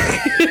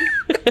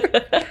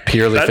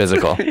 Purely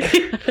physical.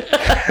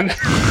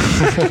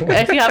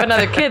 If you have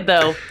another kid,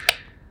 though,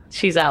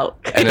 she's out.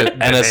 And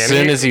as soon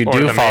nanny as you or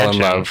do the fall in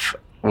mansion? love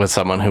with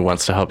someone who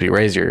wants to help you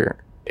raise your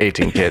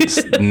 18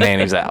 kids,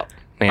 nanny's out.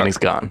 Nanny's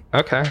gone.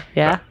 Okay.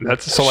 Yeah.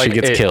 That's so like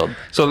She gets killed.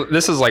 So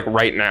this is like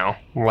right now.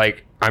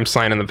 Like I'm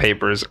signing the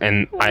papers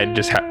and I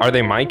just are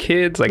they my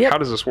kids? Like Yep. how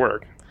does this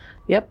work?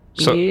 Yep.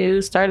 So-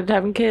 You started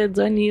having kids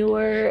when you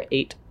were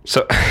 8.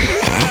 So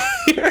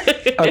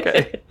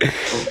okay.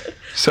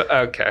 So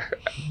okay.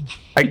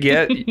 I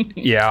get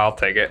yeah, I'll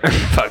take it.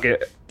 Fuck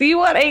it. Do you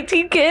want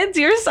 18 kids?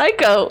 You're a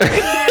psycho.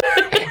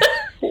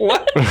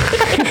 What?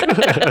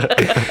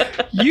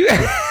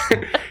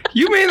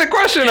 you made the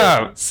question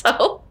up.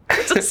 So,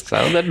 just,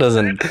 So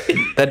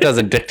that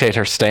doesn't dictate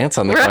her stance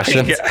on the Right.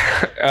 question.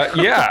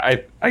 Yeah,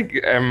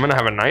 I'm gonna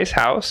have a nice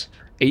house,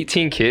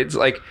 18 kids.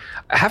 Like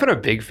having a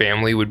big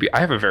family would be. I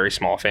have a very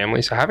small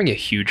family, so having a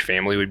huge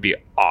family would be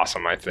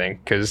awesome. I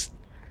think because.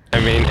 I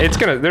mean, there's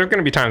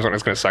gonna be times when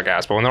it's gonna suck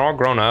ass, but when they're all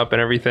grown up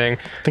and everything,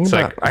 it's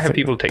like I have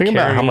people to take Think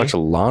care about of how me. much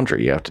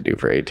laundry you have to do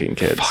for 18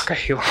 kids. Fuck, I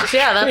hate laundry.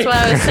 yeah, that's what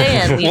I was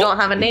saying. You don't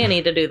have a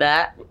nanny to do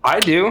that.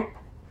 I do.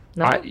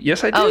 No?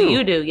 Yes, I do. Oh,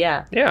 you do,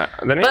 yeah. Yeah,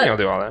 the nanny But- will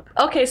do all that.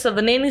 Okay, so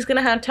the nanny's going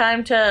to have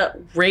time to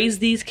raise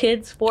these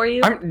kids for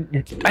you?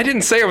 I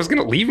didn't say I was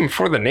gonna leave him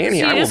for the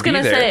nanny. So I you're will just be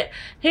going to there. say,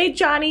 hey,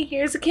 Johnny,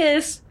 here's a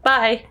kiss.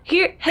 Bye.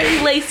 Here,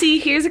 hey, Lacey,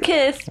 here's a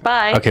kiss.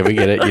 Bye. Okay, we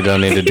get it. You don't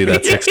need to do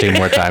that 16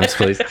 more times,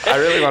 please. I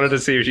really wanted to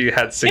see if she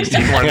had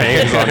 16 more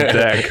names on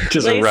deck.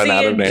 Just Lacey run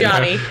out of and names.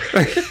 Johnny.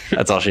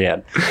 That's all she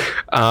had.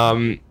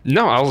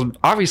 No, I'll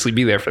obviously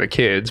be there for the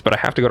kids, but I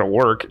have to go to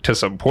work to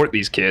support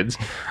these kids.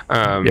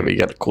 Yeah, but you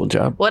got a cool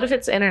job. What if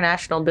it's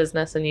international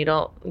business and you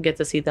don't get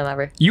to see them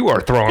ever? You are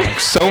throwing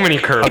so many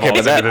curveballs. Okay, but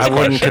into this I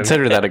wouldn't question.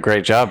 consider that a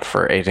great job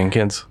for 18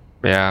 kids.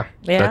 Yeah,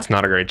 Yeah. that's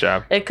not a great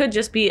job. It could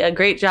just be a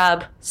great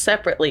job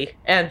separately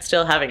and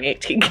still having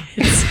 18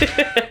 kids.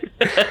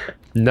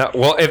 No,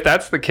 well, if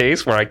that's the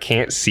case where I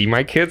can't see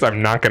my kids,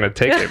 I'm not gonna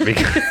take it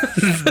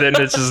because then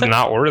it's just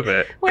not worth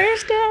it.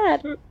 Where's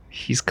Dad?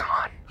 He's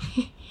gone.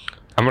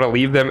 I'm gonna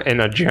leave them in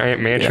a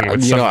giant mansion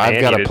with You some know, I've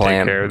nanny got to a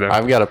plan. take care of them.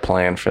 I've got a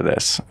plan for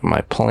this.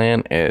 My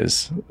plan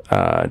is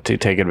to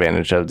take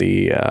advantage of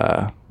the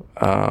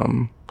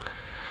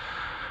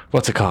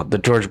what's it called? The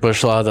George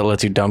Bush law that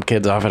lets you dump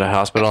kids off at a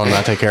hospital and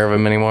not take care of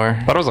them anymore.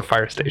 I thought it was a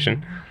fire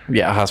station.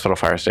 Yeah, a hospital,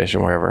 fire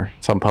station, wherever.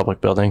 Some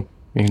public building.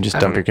 You can just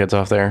dump your kids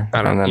off there. I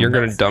don't and know. then- You're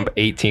gonna dump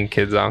 18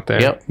 kids out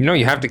there. Yep. You know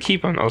you have to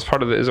keep them. That was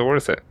part of the. Is it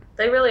worth it?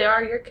 They really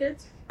are your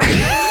kids? Was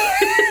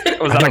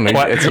I that don't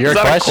know. It's your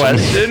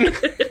question.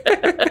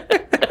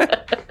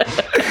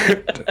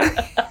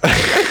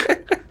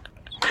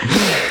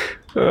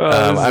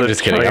 I'm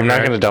just kidding. I'm not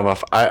going to dump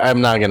off.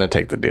 I'm not going to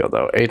take the deal,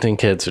 though. 18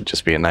 kids would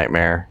just be a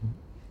nightmare.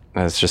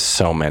 That's just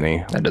so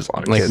many. That is a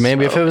lot of Like, kids.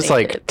 maybe if it was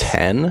like kids.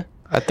 10.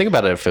 I think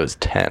about it if it was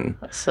 10.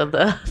 So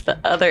the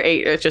other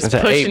 8 are just It's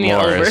an pushing 8 you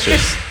more. over. It's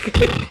just,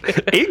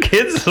 8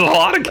 kids is a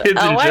lot of kids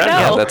Oh, in I general.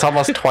 know. yeah, that's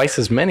almost twice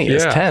as many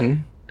as Yeah.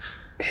 10.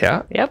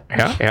 Yeah. Yep.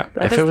 Yeah. Yeah.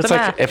 That If is it was the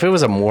like, math. if it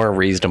was a more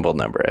reasonable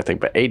number, I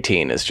think, but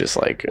 18 is just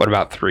like, What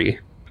about 3?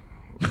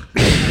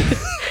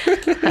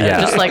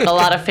 yeah, Just like a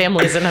lot of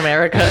families in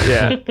America.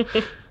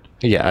 Yeah.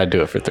 yeah, I'd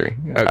do it for 3.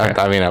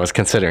 Okay. I mean, I was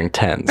considering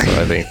 10,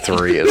 so I think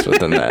 3 is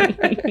within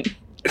that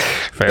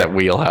Fair. that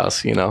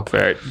wheelhouse, you know.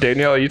 Fair.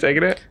 Danielle, are you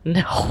taking it?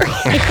 No.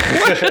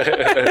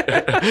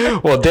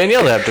 Well,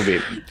 Danielle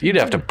you'd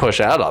have to push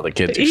out all the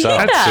kids yourself.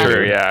 Yeah. That's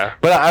true. Yeah.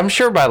 But I'm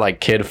sure by like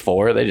kid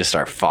 4, they just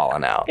start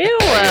falling out. Ew.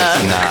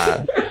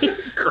 Nah,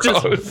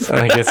 Gross.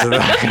 I think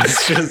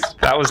it's just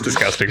That was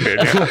disgusting,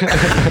 Danielle.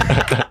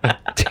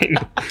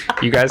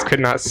 You guys could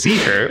not see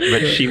her,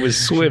 but she was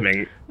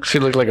swimming. she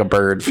looked like a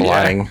bird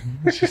flying.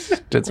 She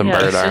just did some Yeah,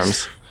 bird it's just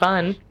arms.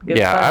 fun. Good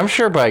Yeah, fun. I'm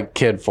sure by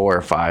kid 4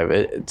 or 5,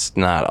 it's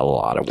not a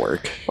lot of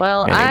work.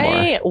 Well, anymore.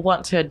 I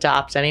want to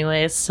adopt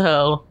anyways,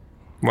 so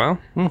Well,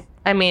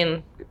 I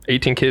mean,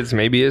 18 kids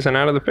maybe isn't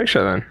out of the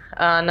picture then.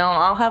 no,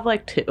 I'll have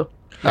like 2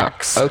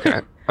 max,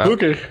 Okay.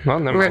 Okay. Well,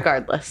 never mind.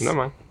 regardless. Never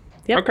mind.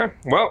 Yep. Okay.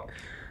 Well,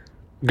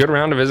 good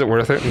round of Is It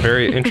Worth It?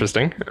 Very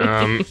interesting.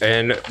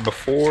 And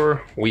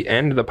before we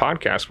end the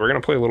podcast, we're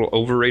going to play a little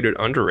overrated,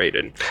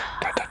 underrated.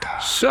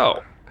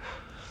 So,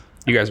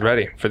 you guys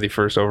ready for the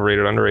first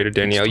overrated, underrated?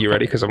 Danielle, you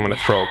ready? Because I'm going to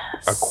throw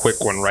a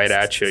quick one right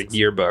at you.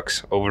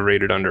 Yearbooks,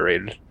 overrated,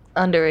 underrated.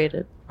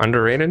 Underrated.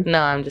 Underrated?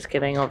 No, I'm just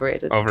kidding.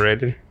 Overrated.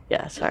 Overrated?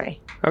 Yeah, sorry.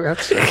 Okay,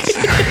 that's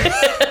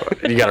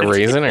You got a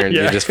reason, or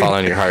Yeah. you just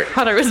following your heart?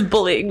 Hunter was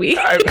bullying me.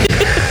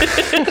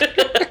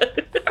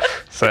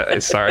 so,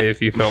 sorry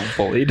if you felt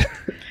bullied.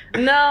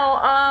 No,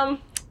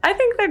 I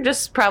think they're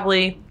just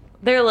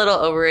they're a little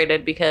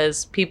overrated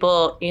because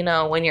people,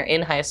 when you're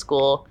in high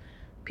school,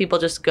 people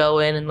just go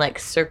in and like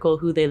circle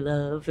who they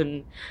love.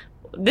 And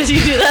did you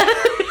do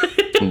that?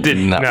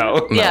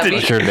 No. Yeah,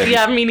 sure did.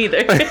 Yeah, me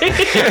neither.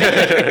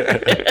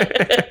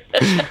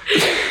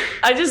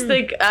 I just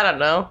think, I don't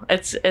know.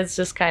 It's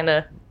just kind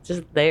of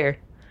just there.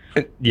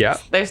 Yeah.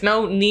 There's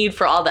no need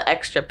for all the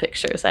extra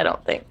pictures, I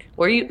don't think.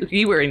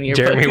 You were in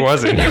yearbook. Jeremy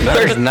wasn't.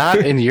 I was not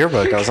in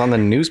yearbook. I was on the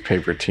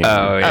newspaper team.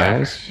 Oh, yeah.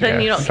 guys.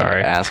 Then you don't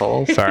Sorry.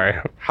 Assholes. Sorry.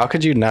 How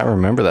could you not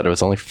remember that? It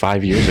was only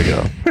 5 years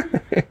ago.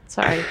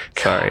 Sorry.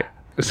 Sorry.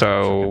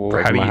 So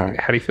Break how do my you heart.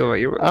 how do you feel about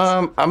your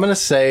I'm gonna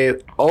say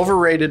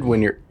overrated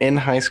when you're in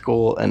high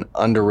school and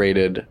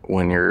underrated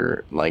when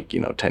you're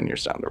 10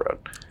 years down the road.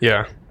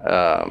 Yeah.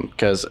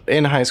 Because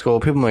in high school,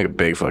 people make a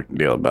big fucking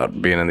deal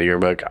about being in the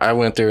yearbook. I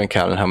went through and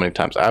counted how many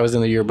times I was in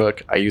the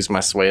yearbook. I used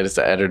my sway as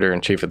the editor in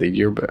chief of the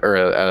yearbook or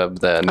of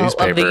the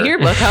newspaper. Of the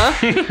yearbook,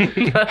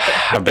 huh?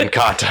 I've been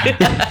caught.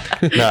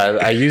 No,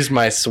 I used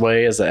my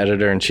sway as the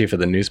editor in chief of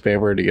the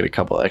newspaper to get a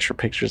couple extra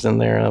pictures in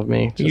there of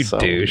me. You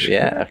douche.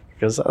 Yeah,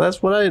 because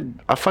that's what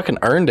I fucking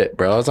earned it,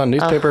 bro. I was on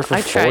newspaper for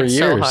I 4 tried years.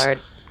 so hard.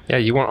 Yeah,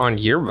 you weren't on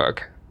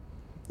yearbook.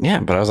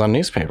 Yeah, but I was on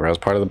newspaper. I was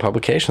part of the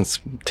publications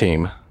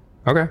team.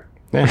 Okay.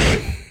 Yeah.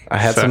 I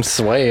had some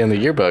sway in the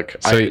yearbook.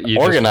 So I you just-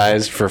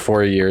 organized for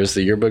 4 years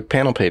the yearbook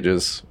panel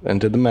pages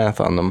and did the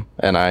math on them.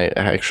 And I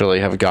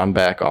actually have gone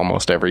back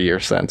almost every year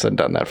since and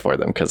done that for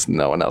them because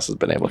no one else has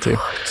been able to.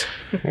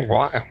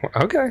 Why?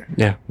 Okay.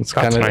 Yeah, it's That's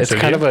kind of nice of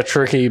kind you. of a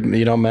tricky,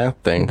 math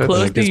thing.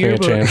 Plug It gives the me a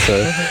yearbook. chance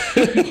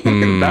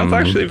to. That's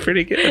actually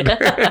pretty good.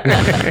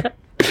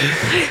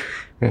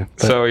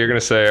 So you're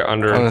gonna say I'm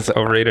gonna say-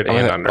 overrated I'm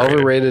and gonna- underrated.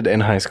 overrated in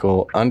high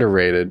school,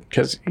 underrated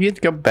because you get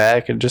to go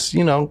back and just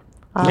look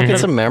the- at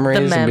some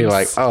memories the and be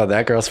like, memes. oh,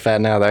 that girl's fat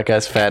now, that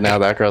guy's fat now,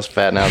 that girl's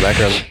fat now, that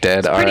girl's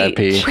dead,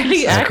 R.I.P.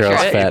 pretty That girl's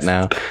accurate. fat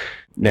now.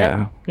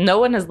 Yeah. No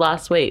one has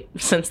lost weight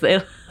since they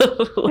left. No,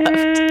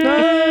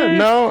 Hunter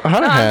No,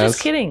 I'm has.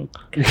 just kidding.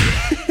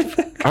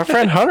 Our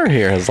friend Hunter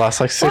here has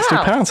lost like 60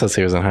 Wow. pounds since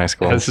he was in high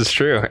school. This is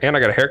true, and I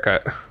got a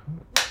haircut.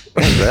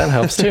 That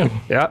helps too.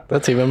 Yeah.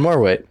 That's even more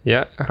weight.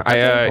 Yeah.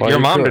 Why Your you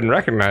mom cool? didn't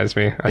recognize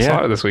me. I Yeah.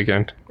 saw her this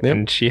weekend, Yep.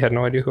 and she had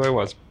no idea who I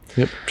was.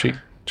 Yep.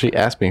 She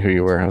asked me who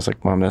you were. I was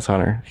like, Mom, that's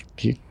Hunter.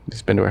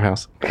 He's been to our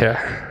house. Yeah.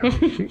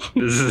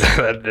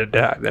 that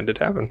did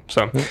happen.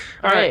 So,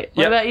 all right.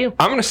 What about you?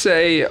 I'm gonna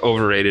say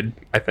overrated.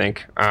 I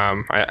think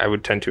I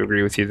would tend to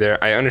agree with you there.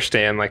 I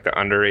understand like the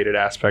underrated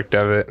aspect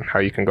of it, how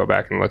you can go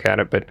back and look at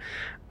it, but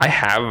I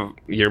have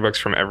yearbooks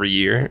from every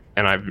year,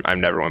 and I've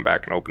never went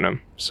back and opened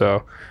them.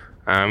 So.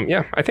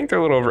 Yeah, I think they're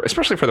a little over,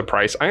 especially for the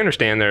price. I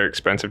understand they're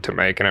expensive to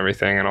make and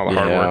everything, and all the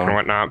hard work Yeah. and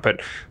whatnot.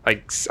 But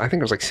like, I think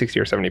it was like $60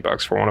 or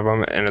 $70 for one of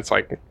them, and it's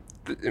like,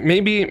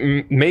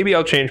 maybe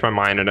I'll change my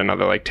mind in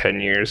another like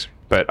 10 years.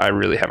 But I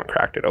really haven't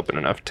cracked it open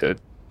enough to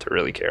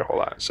really care a whole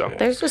lot. So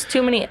There's just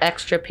too many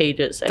extra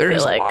pages, I there's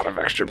feel a like. lot of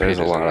extra There's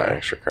pages. a lot in of there.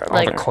 extra crap.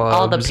 Like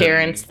all the clubs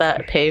parents and-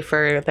 that pay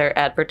for their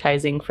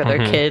advertising for their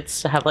Mm-hmm.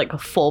 kids to have like a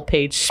full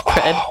page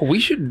spread. Oh, we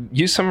should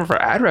use some of our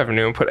ad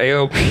revenue and put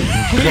AOP.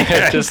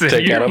 Just in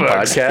take out a yearbooks.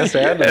 podcast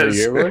ad in the Yes.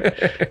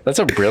 yearbook. That's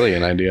a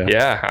brilliant idea.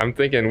 Yeah, I'm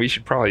thinking we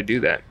should probably do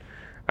that.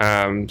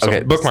 So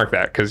Okay. bookmark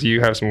that because you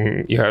have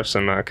some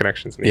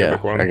connections in the Yeah,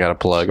 yearbook world. I got a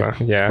plug. So,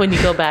 yeah. When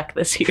you go back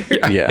this year.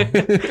 Yeah.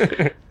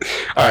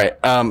 All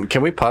right.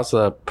 Can we pause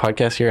the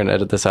podcast here and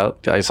edit this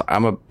out? Guys,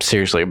 I'm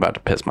seriously about to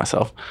piss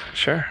myself.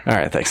 Sure. All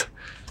right. Thanks.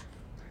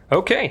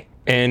 Okay.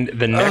 And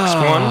the next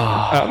one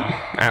up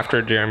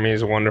after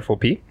Jeremy's wonderful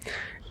pee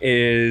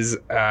is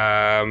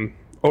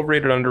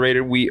overrated,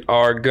 underrated. We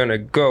are gonna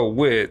go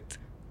with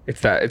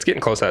it's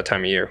getting close to that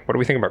time of year. What do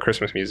we think about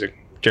Christmas music?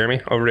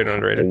 Jeremy, overrated,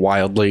 underrated?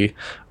 Wildly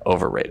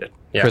overrated.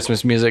 Yeah.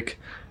 Christmas music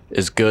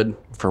is good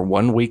for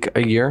 1 week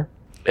a year.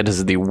 It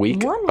is the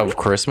week 1 of week?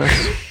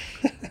 Christmas.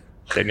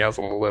 Danielle's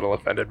a little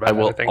offended by I that,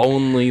 will I think.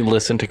 only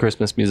listen to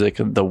Christmas music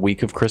the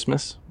week of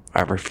Christmas.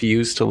 I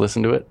refuse to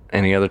listen to it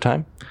any other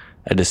time.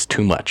 It is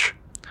too much.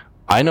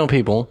 I know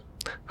people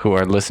who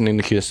are listening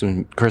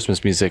to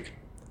Christmas music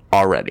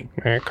already.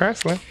 Merry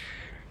Chrysler.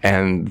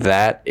 And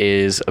that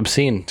is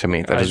obscene to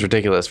me. That is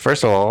ridiculous.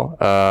 First of all,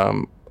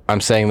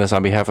 I'm saying this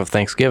on behalf of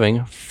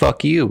Thanksgiving.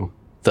 Fuck you,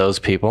 those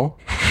people.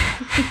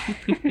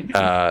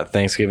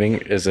 Thanksgiving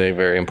is a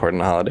very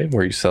important holiday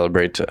where you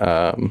celebrate,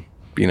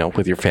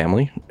 with your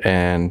family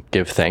and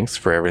give thanks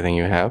for everything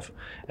you have.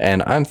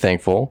 And I'm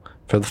thankful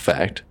for the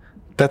fact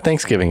that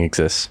Thanksgiving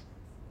exists.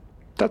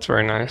 That's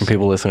very nice.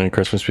 People listening to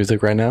Christmas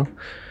music right now,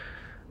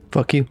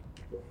 fuck you.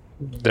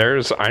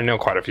 I know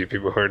quite a few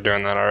people who are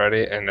doing that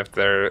already, and if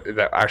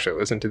that actually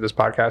listen to this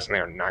podcast, and they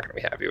are not going to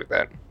be happy with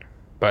that.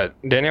 But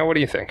Danielle, what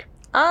do you think?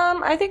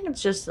 I think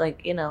it's just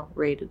like,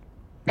 rated.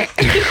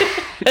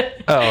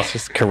 Oh, It's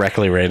just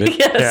correctly rated.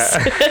 Yes.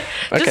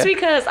 Yeah. Just Okay.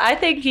 because I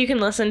think you can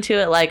listen to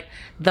it like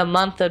the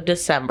month of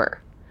December.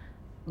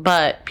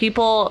 But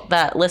people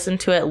that listen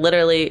to it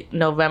literally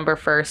November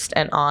 1st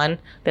and on,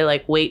 they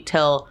like wait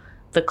till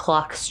the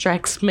clock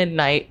strikes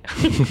midnight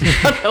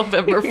on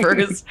November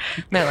 1st.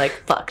 And they're like,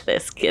 fuck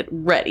this, get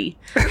ready.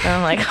 And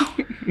I'm like, oh,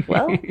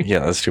 well, Yeah,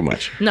 that's too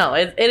much. no,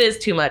 it is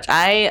too much.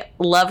 I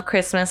love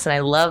Christmas and I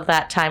love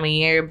that time of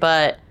year,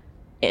 but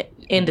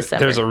in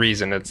December. there's a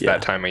reason it's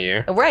that time of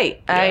year.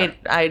 Right. Yeah.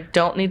 I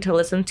don't need to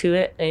listen to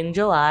it in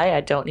July.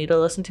 I don't need to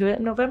listen to it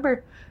in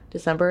November.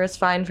 December is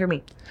fine for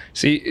me.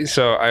 See,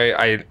 so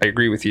I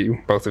agree with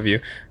you, both of you.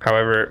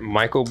 However,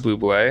 Michael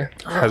Bublé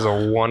has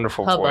a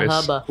wonderful Hubba voice.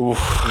 hubba.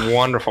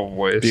 Wonderful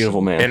voice.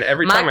 Beautiful man. And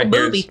every time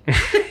Michael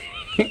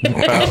I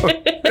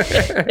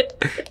hear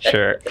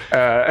sure.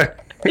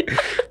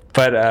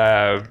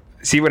 But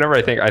see, whenever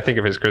I think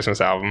of his Christmas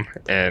album,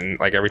 and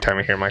like every time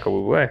I hear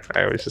Michael Bublé,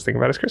 I always just think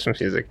about his Christmas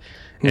music,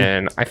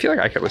 and I feel like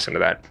I could listen to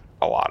that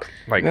a lot,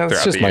 like Yeah, it's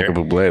throughout just the year.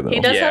 Michael Bublé, though. He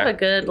does Yeah. have a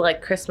good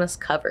like Christmas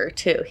cover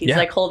too. He's Yeah.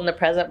 like holding the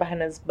present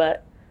behind his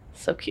butt.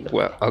 So cute.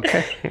 Well,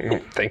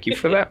 okay. Thank you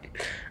for that.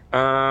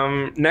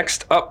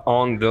 Next up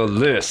on the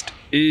list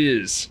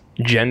is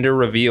gender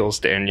reveals,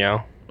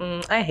 Danielle.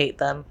 I hate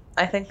them.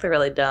 I think they're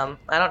really dumb.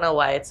 I don't know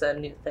why it's a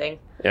new thing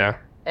Yeah.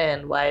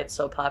 and why it's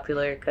so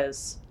popular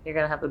because you're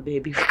gonna have a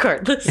baby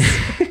regardless.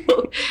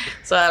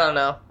 So I don't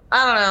know.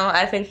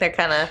 I think they're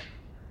kind of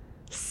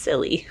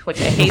silly, which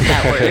I hate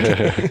that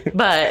word.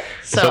 But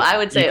so I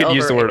would say you could overrated.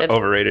 use the word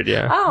overrated,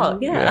 yeah. Oh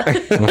yeah,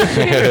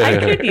 I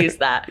could use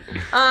that.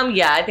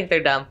 Yeah, I think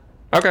they're dumb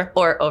Okay.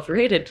 or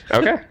overrated.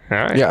 Okay. All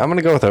right. Yeah, I'm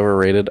gonna go with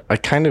overrated. I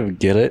kind of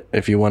get it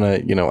if you want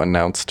to,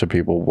 announce to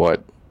people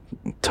what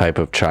type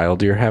of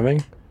child you're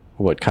having,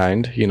 what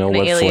kind, An what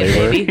alien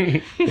flavor.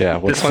 baby. Yeah,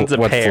 This one's a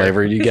what pear.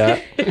 flavor you got.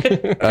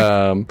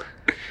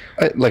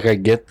 I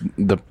get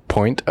the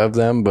point of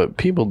them, but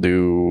people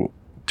do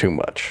too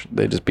much.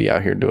 They just be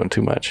out here doing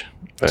too much.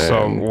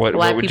 So Why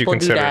what would you people do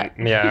consider? that?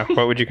 Yeah.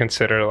 What would you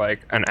consider like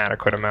an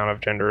adequate amount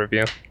of gender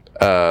reveal?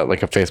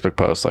 Like a Facebook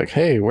post, like,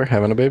 "Hey, we're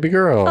having a baby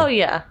girl." Oh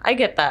yeah, I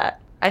get that.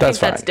 I That's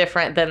think that's fine.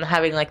 different than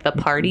having like the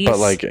parties. But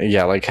like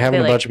having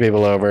a They, bunch of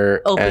people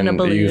over open a and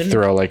you balloon.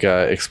 throw like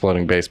a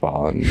exploding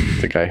baseball and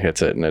the guy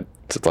hits it and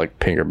it's like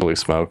pink or blue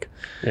smoke.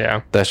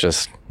 Yeah. That's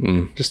just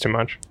Just too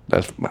much.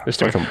 that's Just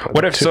too fucking- much.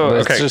 What if so?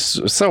 That's Okay.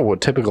 just so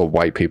typical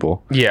white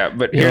people. Yeah,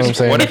 but You know what I'm here's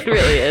saying? what it if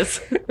really is.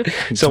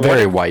 It's So what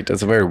very if- white.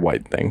 It's a very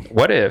white thing.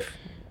 what if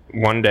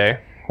one day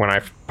when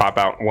I pop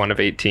out one of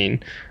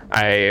 18,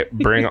 I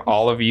bring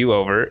all of you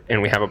over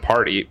and we have a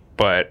party,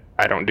 but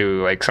I don't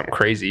do like something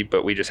crazy,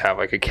 but we just have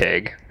like a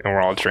keg and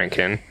we're all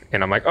drinking,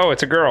 and I'm like, oh,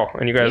 it's a girl,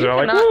 and you guys You are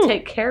like, cannot woo.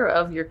 take care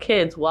of your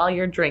kids while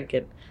you're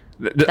drinking.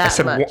 I that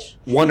said much.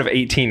 one of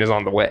 18 is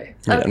on the way.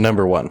 Yeah,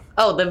 number one.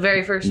 Oh, the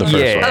very first The one.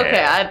 first Yeah. one.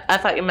 Okay, I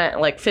thought you meant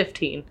like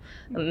 15.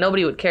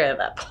 Nobody would care at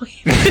that point.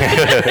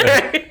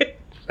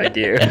 I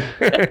do.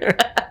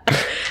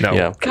 No.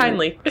 Yeah.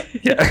 Kindly.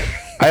 Yeah.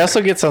 I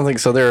also get something.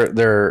 So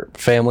there are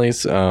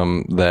families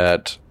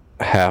that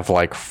have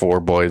like 4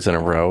 boys in a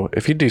row.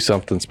 If you do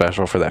something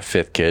special for that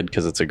 5th kid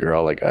because it's a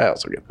girl, like I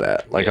also get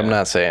that. Like I'm Yeah.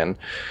 not saying,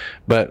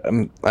 but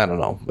I don't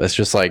know. It's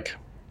just like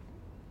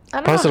I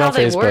don't post know it how on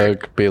they Facebook.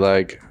 work. Be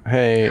like,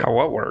 hey, How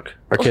what work?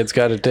 our kid's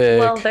got a dick.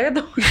 Well, they're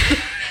the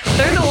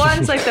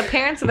ones, like the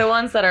parents are the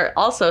ones that are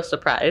also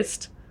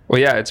surprised. Well,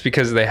 yeah, it's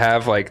because they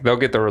have like they'll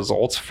get the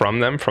results from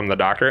the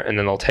doctor, and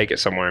then they'll take it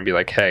somewhere and be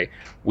like, "Hey,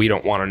 we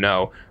don't want to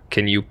know.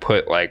 Can you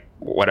put like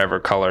whatever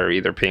color,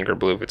 either pink or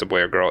blue, if it's a boy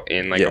or girl,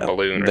 in like a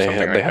balloon or they something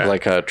have, like they have that?"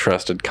 like a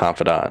trusted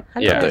confidant. How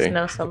do Yeah. you guys they-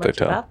 know so they much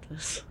tell. about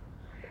this?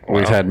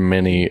 We've Wow. had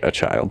many a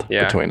child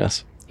Yeah. between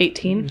us.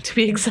 18 to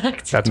be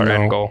exact. That's our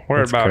end goal. We're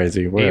That's about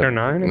crazy. 8 or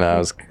 9.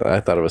 No, I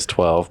thought it was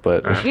 12,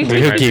 but We who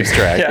might keeps be.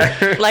 track?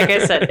 Yeah. Like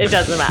I said, it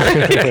doesn't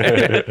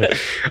matter.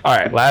 All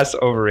right, last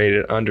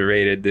overrated,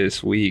 underrated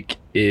this week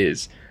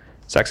is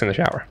sex in the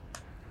shower.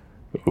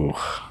 Ooh,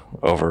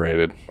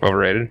 overrated.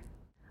 Overrated.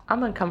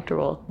 I'm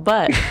uncomfortable,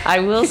 but I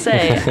will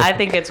say I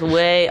think it's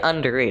way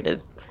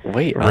underrated.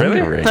 Wait, Really?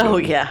 underrated? Oh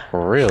yeah.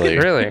 Really?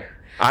 Really?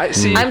 I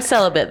see. I'm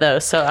celibate though,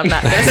 so I'm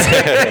not gonna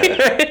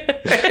say.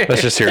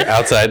 That's just your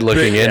outside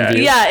looking in Yeah.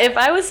 view. Yeah, if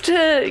I was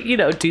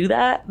to, do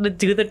that,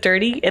 do the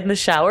dirty in the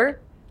shower.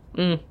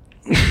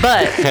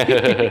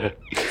 But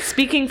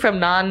speaking from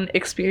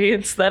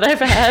non-experience that I've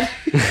had,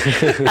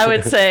 I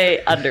would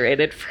say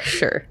underrated for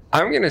sure.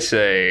 I'm gonna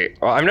say,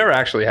 well, I've never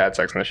actually had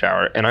sex in the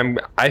shower, and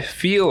I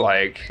feel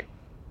like,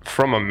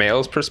 from a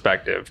male's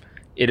perspective,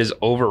 it is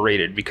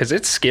overrated because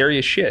it's scary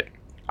as shit.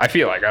 I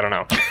feel like, I don't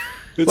know.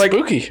 It's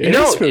spooky. It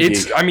is spooky.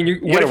 It's. I mean, you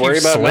gotta worry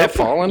about slip? not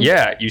falling?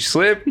 Yeah, you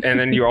slip, and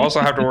then you also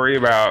have to worry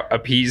about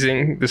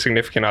appeasing the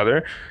significant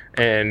other,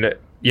 and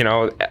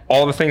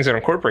all the things that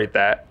incorporate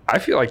that. I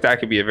feel like that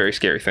could be a very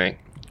scary thing.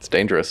 It's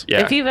dangerous.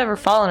 Yeah. If you've ever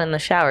fallen in the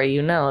shower,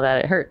 you know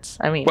that it hurts.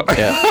 I mean,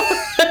 Yeah.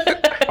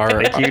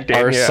 Our, Thank you, our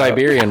Danielle.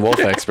 Siberian wolf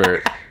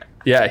expert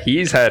Yeah,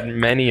 he's had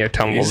many a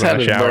tumbles He's in had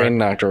the his shower. brain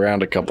knocked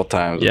around a couple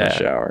times in the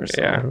shower.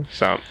 So. Yeah.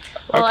 So.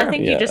 Well, okay. I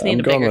think you just need I'm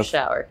a going bigger with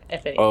shower,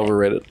 if anything.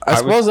 Overrated. I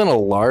suppose in a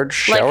large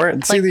shower.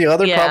 See, the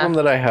other problem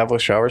that I have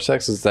with shower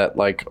sex is that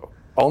like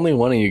only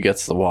one of you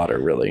gets the water,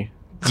 really.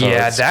 So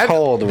Yeah, it's that-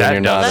 cold when that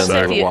you're not does in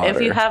suck. the water.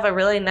 If you have a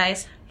really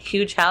nice,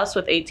 huge house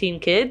with 18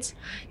 kids,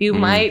 you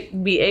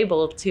might be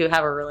able to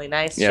have a really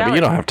nice yeah, shower. but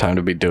you don't have time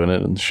to be doing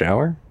it in the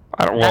shower.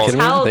 I don't. Well, That's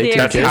how They they're take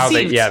that's kids? how they.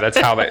 conceived. Yeah, that's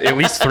how they. At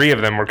least 3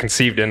 of them were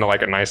conceived into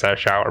like a nice ass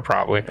shower,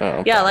 probably. Oh,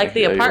 okay. Yeah, like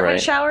the you're apartment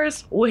right.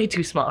 showers, way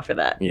too small for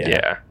that.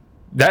 Yeah.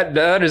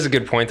 That is a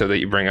good point though that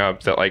you bring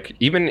up. That like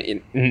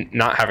even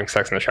not having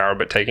sex in the shower,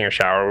 but taking a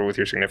shower with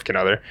your significant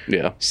other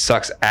Yeah.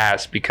 sucks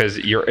ass because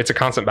it's a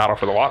constant battle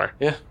for the water.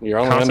 Yeah. You're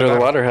only Constant under the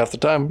battle. water half the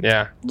time.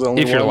 Yeah, There's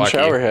only if you're one lucky.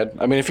 shower head.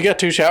 I mean, if you got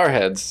 2 shower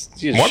heads,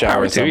 you More just shower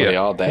power to somebody you.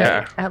 all day.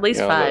 Yeah. At least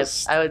You know, 5,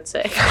 those- I would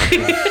say.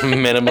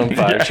 Minimum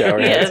 5 shower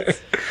heads.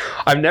 Yes.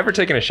 I've never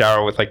taken a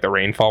shower with like the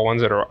rainfall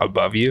ones that are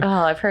above you, Oh,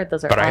 I've heard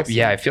those are but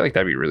awesome. I feel like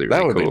that'd be really That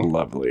really would cool. be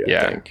lovely, I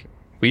Yeah. think.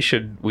 We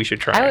should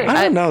try. I, would,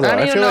 I don't know, though. I don't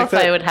I even feel know like if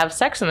that- I would have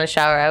sex in the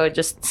shower. I would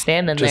just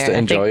stand in Just there to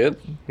and enjoy it.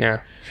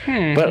 Yeah.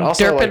 But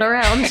also, derping like,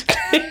 around.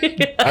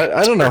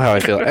 I don't know how I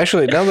feel.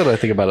 Actually, now that I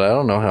think about it, I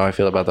don't know how I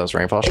feel about those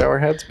rainfall shower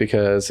heads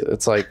because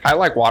it's like, I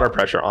like water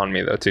pressure on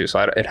me though too, so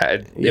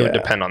it Yeah. would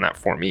depend on that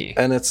for me.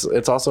 and it's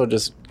also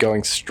just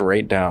going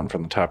straight down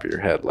from the top of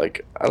your head.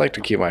 Like I like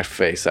to keep my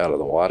face out of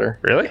the water.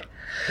 Really?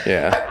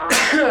 Yeah.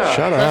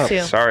 Shut Bless up.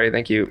 you. Sorry,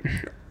 thank you.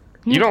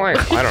 You don't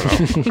like? I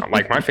don't know.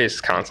 Like my face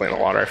is constantly in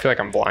the water. I feel like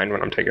I'm blind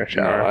when I'm taking a No,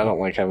 shower. I don't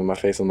like having my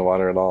face in the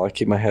water at all. I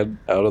keep my head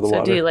out of the So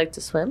water. do you like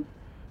to swim?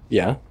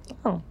 Yeah.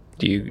 Oh.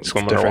 Do you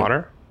swim different.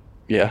 underwater?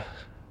 Yeah.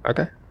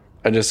 Okay.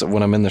 I just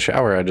when I'm in the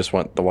shower, I just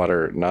want the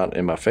water not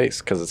in my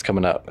face because it's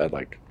coming up at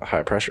like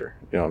high pressure.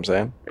 You know what I'm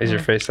saying? Is your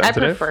face I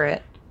sensitive? prefer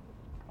it.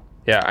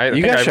 Yeah, I You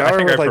think got I shower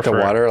think I with like the prefer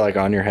it. water like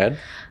on your head?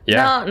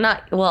 Yeah. No,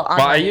 not well. On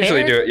Well, my I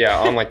usually hair? do it. Yeah,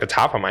 on like the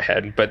top of my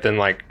head, but then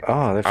like,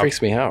 Oh, that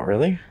freaks me out.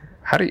 Really?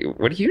 how do you?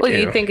 What do you Well, do?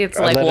 you think it's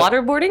I like let it-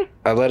 waterboarding?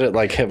 I let it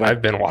like hit my.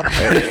 I've been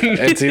waterboarding.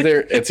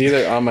 it's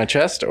either on my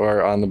chest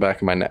or on the back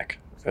of my neck.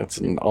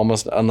 It's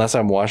almost unless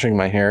I'm washing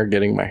my hair,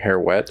 getting my hair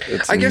wet.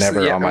 It's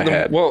never on my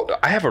head. Well,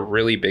 I have a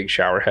really big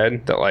shower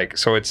head that like,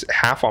 so it's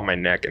half on my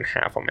neck and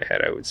half on my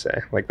head. I would say,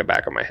 like the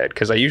back of my head,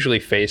 because I usually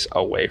face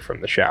away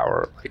from the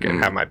shower, like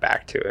and have my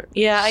back to it.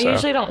 Yeah, I So-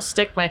 usually don't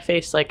stick my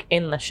face like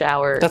in the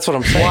shower. That's what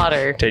I'm saying.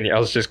 Water.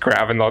 Danielle's just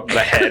grabbing the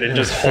head and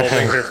just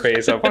holding her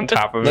face up on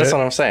top of That's it.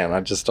 what I'm saying. I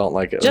just don't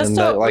like it. Just And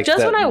don't-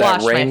 just when I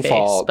wash my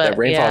rainfall, face, but that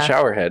rainfall yeah.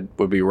 shower head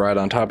would be right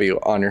on top of you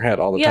on your head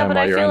all the Yeah, time but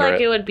while I you're feel under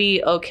like it. it would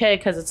be okay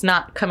because it's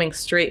not coming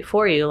straight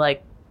for you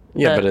like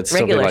Yeah, the but it'd still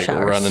be regular like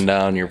showers. running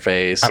down your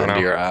face I don't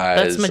into know. your eyes.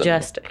 That's and-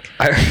 majestic.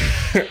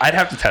 I'd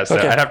have to test that.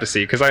 Okay. I'd have to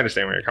see because I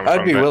understand where you're coming from.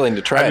 I'd be but willing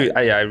to try it.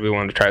 I'd be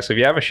willing to try. So if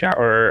you have a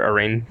shower, a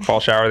rainfall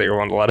shower that you're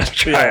willing to let us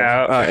try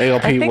out,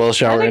 ALP I think, will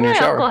shower I think in your my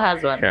shower. uncle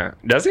has one. yeah,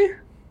 does he?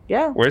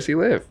 Yeah, Where's he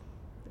live?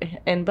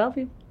 in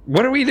Bellevue.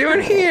 What are we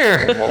doing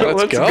here? Well,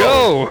 let's go.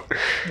 go.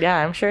 Yeah,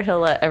 I'm sure he'll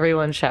let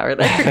everyone shower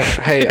there.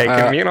 Hey, Hey,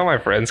 can me and all my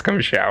friends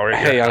come shower? at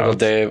hey, your Uncle house?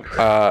 Dave.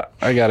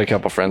 I got a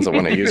couple friends that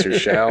want to use your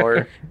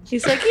shower.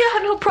 He's like, yeah,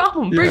 no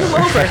problem. Bring them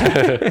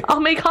over. I'll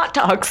make hot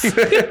dogs.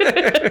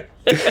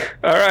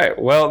 All right.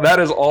 Well, that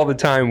is all the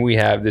time we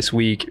have this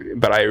week,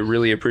 but I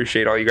really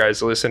appreciate all you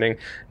guys listening.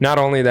 Not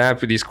only that,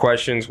 but these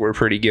questions were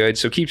pretty good,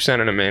 so keep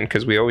sending them in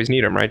because we always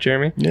need them, right,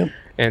 Jeremy? Yep.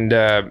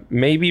 And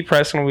maybe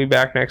Preston will be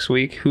back next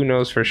week. Who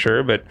knows for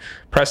sure? But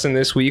Preston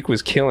this week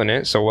was killing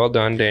it. So well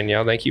done,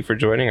 Danielle. Thank you for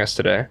joining us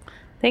today.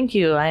 Thank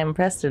you. I am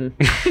Preston.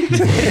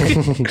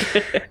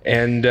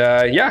 And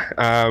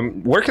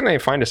where can they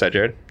find us at,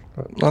 Jared?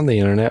 On the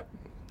internet.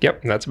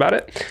 Yep, that's about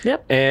it.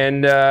 Yep.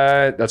 And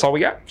that's all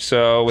we got.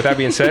 So with that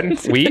being said,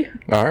 we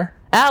Are?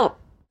 Out.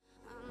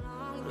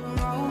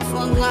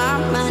 For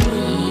my money.